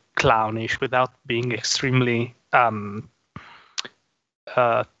extremely clownish, without being extremely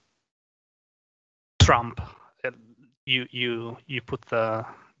Trump. You put the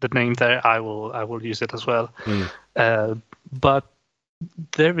name there. I will use it as well. But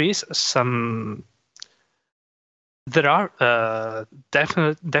there are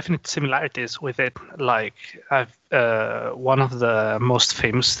definite similarities with it. Like one of the most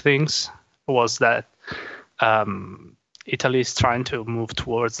famous things was that Italy is trying to move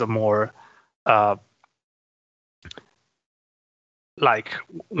towards a more like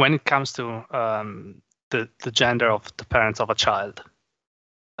when it comes to the gender of the parents of a child.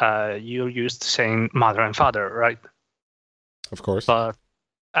 You're used to saying mother and father, right? Of course. But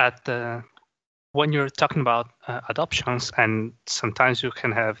when you're talking about adoptions, and sometimes you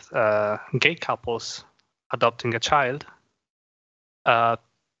can have gay couples adopting a child,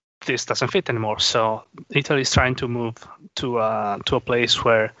 this doesn't fit anymore. So Italy is trying to move to a place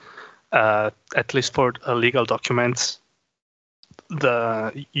where, at least for legal documents,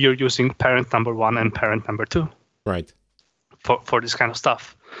 you're using parent number 1 and parent number 2. Right. For this kind of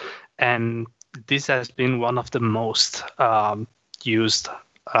stuff. And this has been one of the most used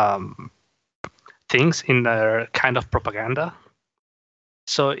things in their kind of propaganda.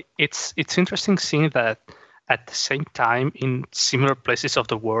 So it's interesting seeing that at the same time in similar places of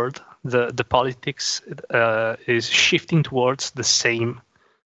the world, the politics is shifting towards the same,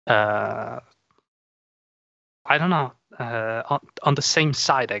 I don't know, on the same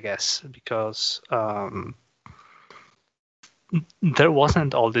side, I guess, because there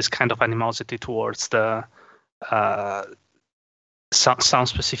wasn't all this kind of animosity towards the some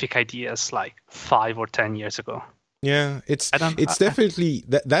specific ideas like 5 or 10 years ago. Yeah, it's definitely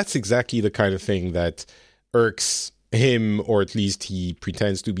that's exactly the kind of thing that irks him, or at least he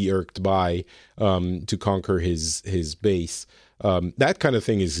pretends to be irked by, to conquer his base. That kind of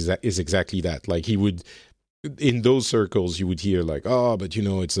thing is exactly that. Like he would, in those circles, you would hear like, oh, but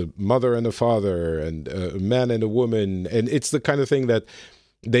it's a mother and a father and a man and a woman. And it's the kind of thing that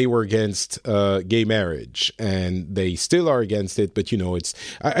they were against gay marriage, and they still are against it. But,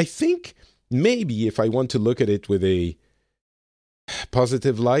 I think maybe if I want to look at it with a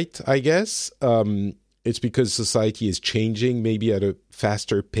positive light, I guess, it's because society is changing maybe at a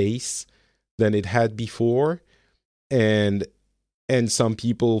faster pace than it had before. And some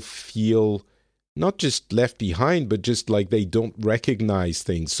people feel not just left behind, but just like they don't recognize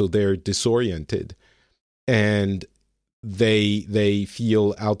things. So they're disoriented and they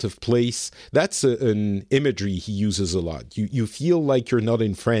feel out of place. That's an imagery he uses a lot. You feel like you're not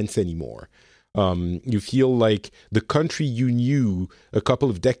in France anymore. You feel like the country you knew a couple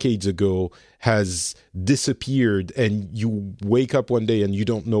of decades ago has disappeared, and you wake up one day and you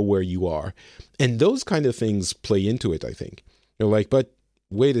don't know where you are. And those kind of things play into it, I think. You're like, but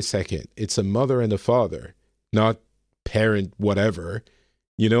wait a second, it's a mother and a father, not parent whatever.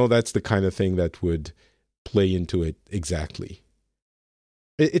 That's the kind of thing that would play into it exactly.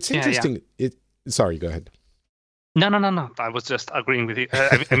 It's interesting. Yeah. Sorry, go ahead. No. I was just agreeing with you.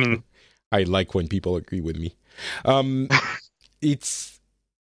 I mean... I like when people agree with me. It's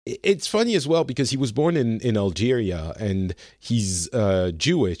funny as well because he was born in Algeria, and he's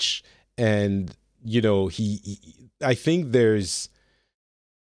Jewish, and he I think there's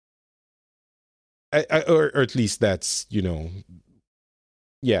or at least that's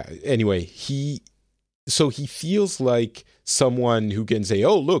yeah. Anyway, he feels like someone who can say,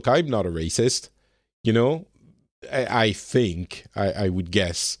 "Oh, look, I'm not a racist." I think I would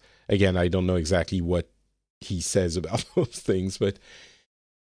guess. Again, I don't know exactly what he says about those things, but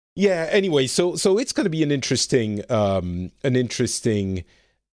yeah. Anyway, so it's going to be an interesting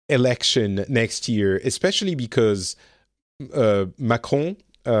election next year, especially because Macron,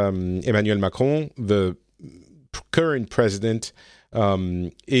 Emmanuel Macron, the current president,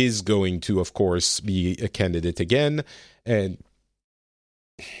 is going to, of course, be a candidate again, and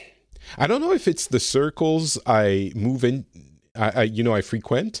I don't know if it's the circles I move in. I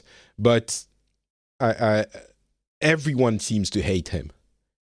frequent, but everyone seems to hate him.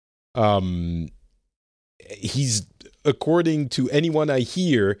 He's, according to anyone I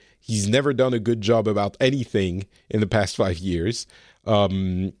hear, he's never done a good job about anything in the past 5 years.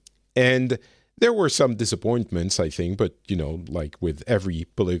 And there were some disappointments, I think, but, like with every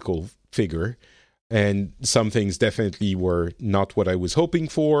political figure. And some things definitely were not what I was hoping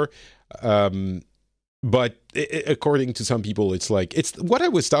for. But according to some people, it's what I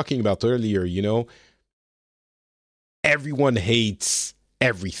was talking about earlier, everyone hates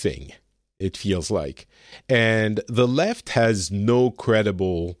everything, it feels like. And the left has no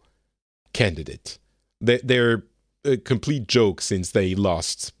credible candidate. They're a complete joke since they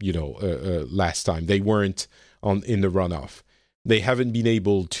lost, last time. They weren't in the runoff. They haven't been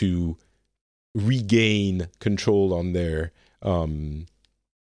able to regain control on their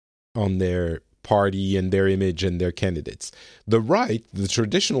party and their image and their candidates. The right, the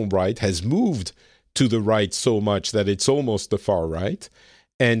traditional right, has moved to the right so much that it's almost the far right.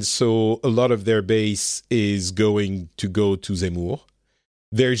 And so a lot of their base is going to go to Zemmour.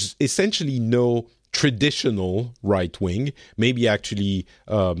 There's essentially no traditional right wing. Maybe actually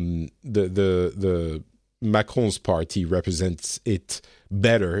the Macron's party represents it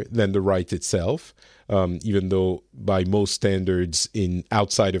better than the right itself. Even though by most standards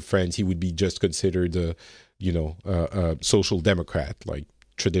outside of France, he would be just considered a social democrat, like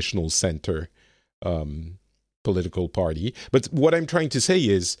traditional center political party. But what I'm trying to say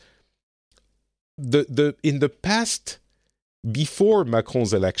is in the past, before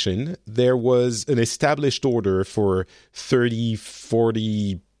Macron's election, there was an established order for 30,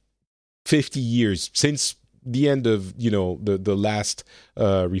 40, 50 years since the end of, the last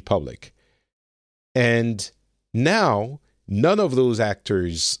republic. And now, none of those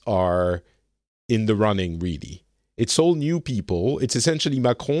actors are in the running, really. It's all new people. It's essentially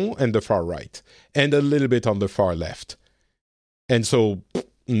Macron and the far right, and a little bit on the far left. And so,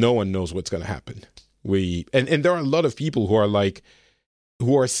 no one knows what's going to happen. And there are a lot of people who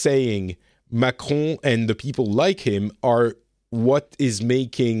are saying Macron and the people like him are what is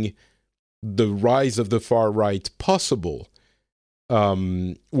making the rise of the far right possible.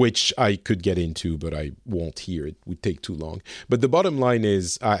 Which I could get into, but I won't here. It would take too long. But the bottom line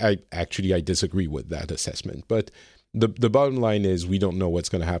is, I disagree with that assessment. But the bottom line is, we don't know what's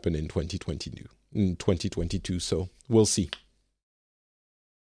going to happen in 2022. So we'll see.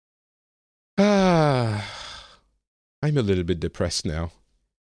 I'm a little bit depressed now.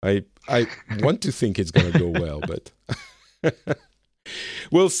 I want to think it's going to go well, but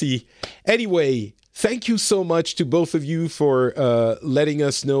We'll see. Anyway, thank you so much to both of you for letting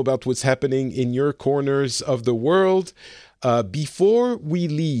us know about what's happening in your corners of the world. Before we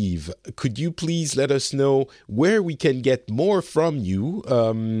leave, could you please let us know where we can get more from you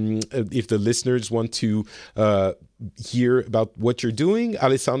if the listeners want to hear about what you're doing?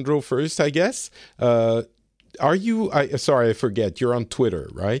 Alessandro first, I guess. Are you... sorry, I forget. You're on Twitter,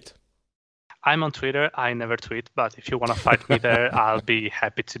 right? I'm on Twitter. I never tweet, but if you want to find me there, I'll be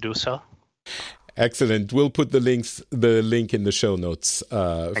happy to do so. Excellent. We'll put the link in the show notes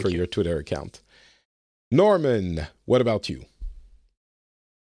for your Twitter account. Norman, what about you?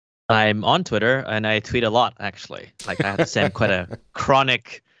 I'm on Twitter and I tweet a lot, actually. Like I have to say, I'm quite a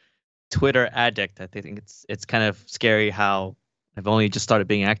chronic Twitter addict. I think it's kind of scary how I've only just started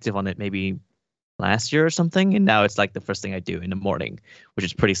being active on it maybe last year or something, and now it's like the first thing I do in the morning, which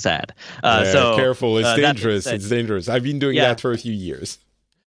is pretty sad. So careful, it's dangerous. It's dangerous. I've been doing that for a few years.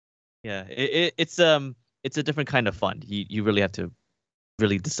 Yeah, it's a different kind of fun. You really have to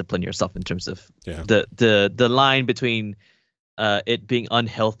really discipline yourself in terms of the line between it being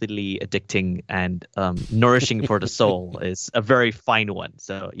unhealthily addicting and nourishing for the soul is a very fine one.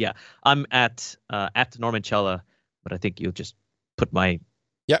 So yeah, I'm at Norman Chella, but I think you'll just put the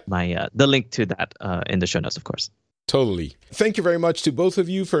link to that in the show notes, of course. Totally. Thank you very much to both of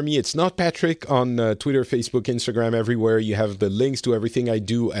you. For me, it's Not Patrick on Twitter, Facebook, Instagram, everywhere. You have the links to everything I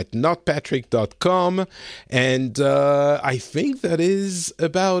do at notpatrick.com. And I think that is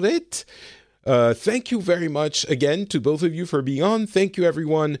about it. Thank you very much again to both of you for being on. Thank you,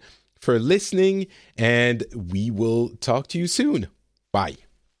 everyone, for listening. And we will talk to you soon. Bye.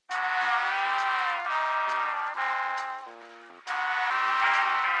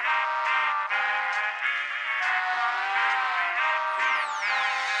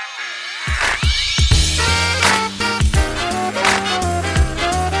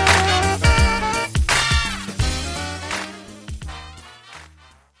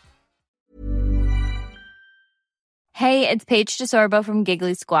 Hey, it's Paige DeSorbo from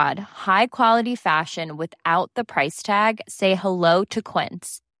Giggly Squad. High quality fashion without the price tag. Say hello to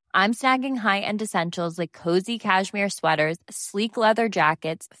Quince. I'm snagging high-end essentials like cozy cashmere sweaters, sleek leather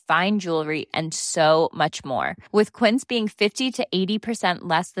jackets, fine jewelry, and so much more. With Quince being 50 to 80%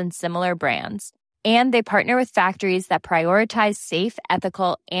 less than similar brands. And they partner with factories that prioritize safe,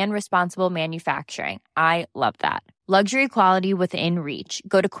 ethical, and responsible manufacturing. I love that. Luxury quality within reach.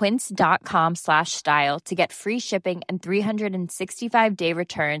 Go to quince.com/style to get free shipping and 365-day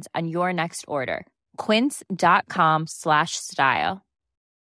returns on your next order. Quince.com/style.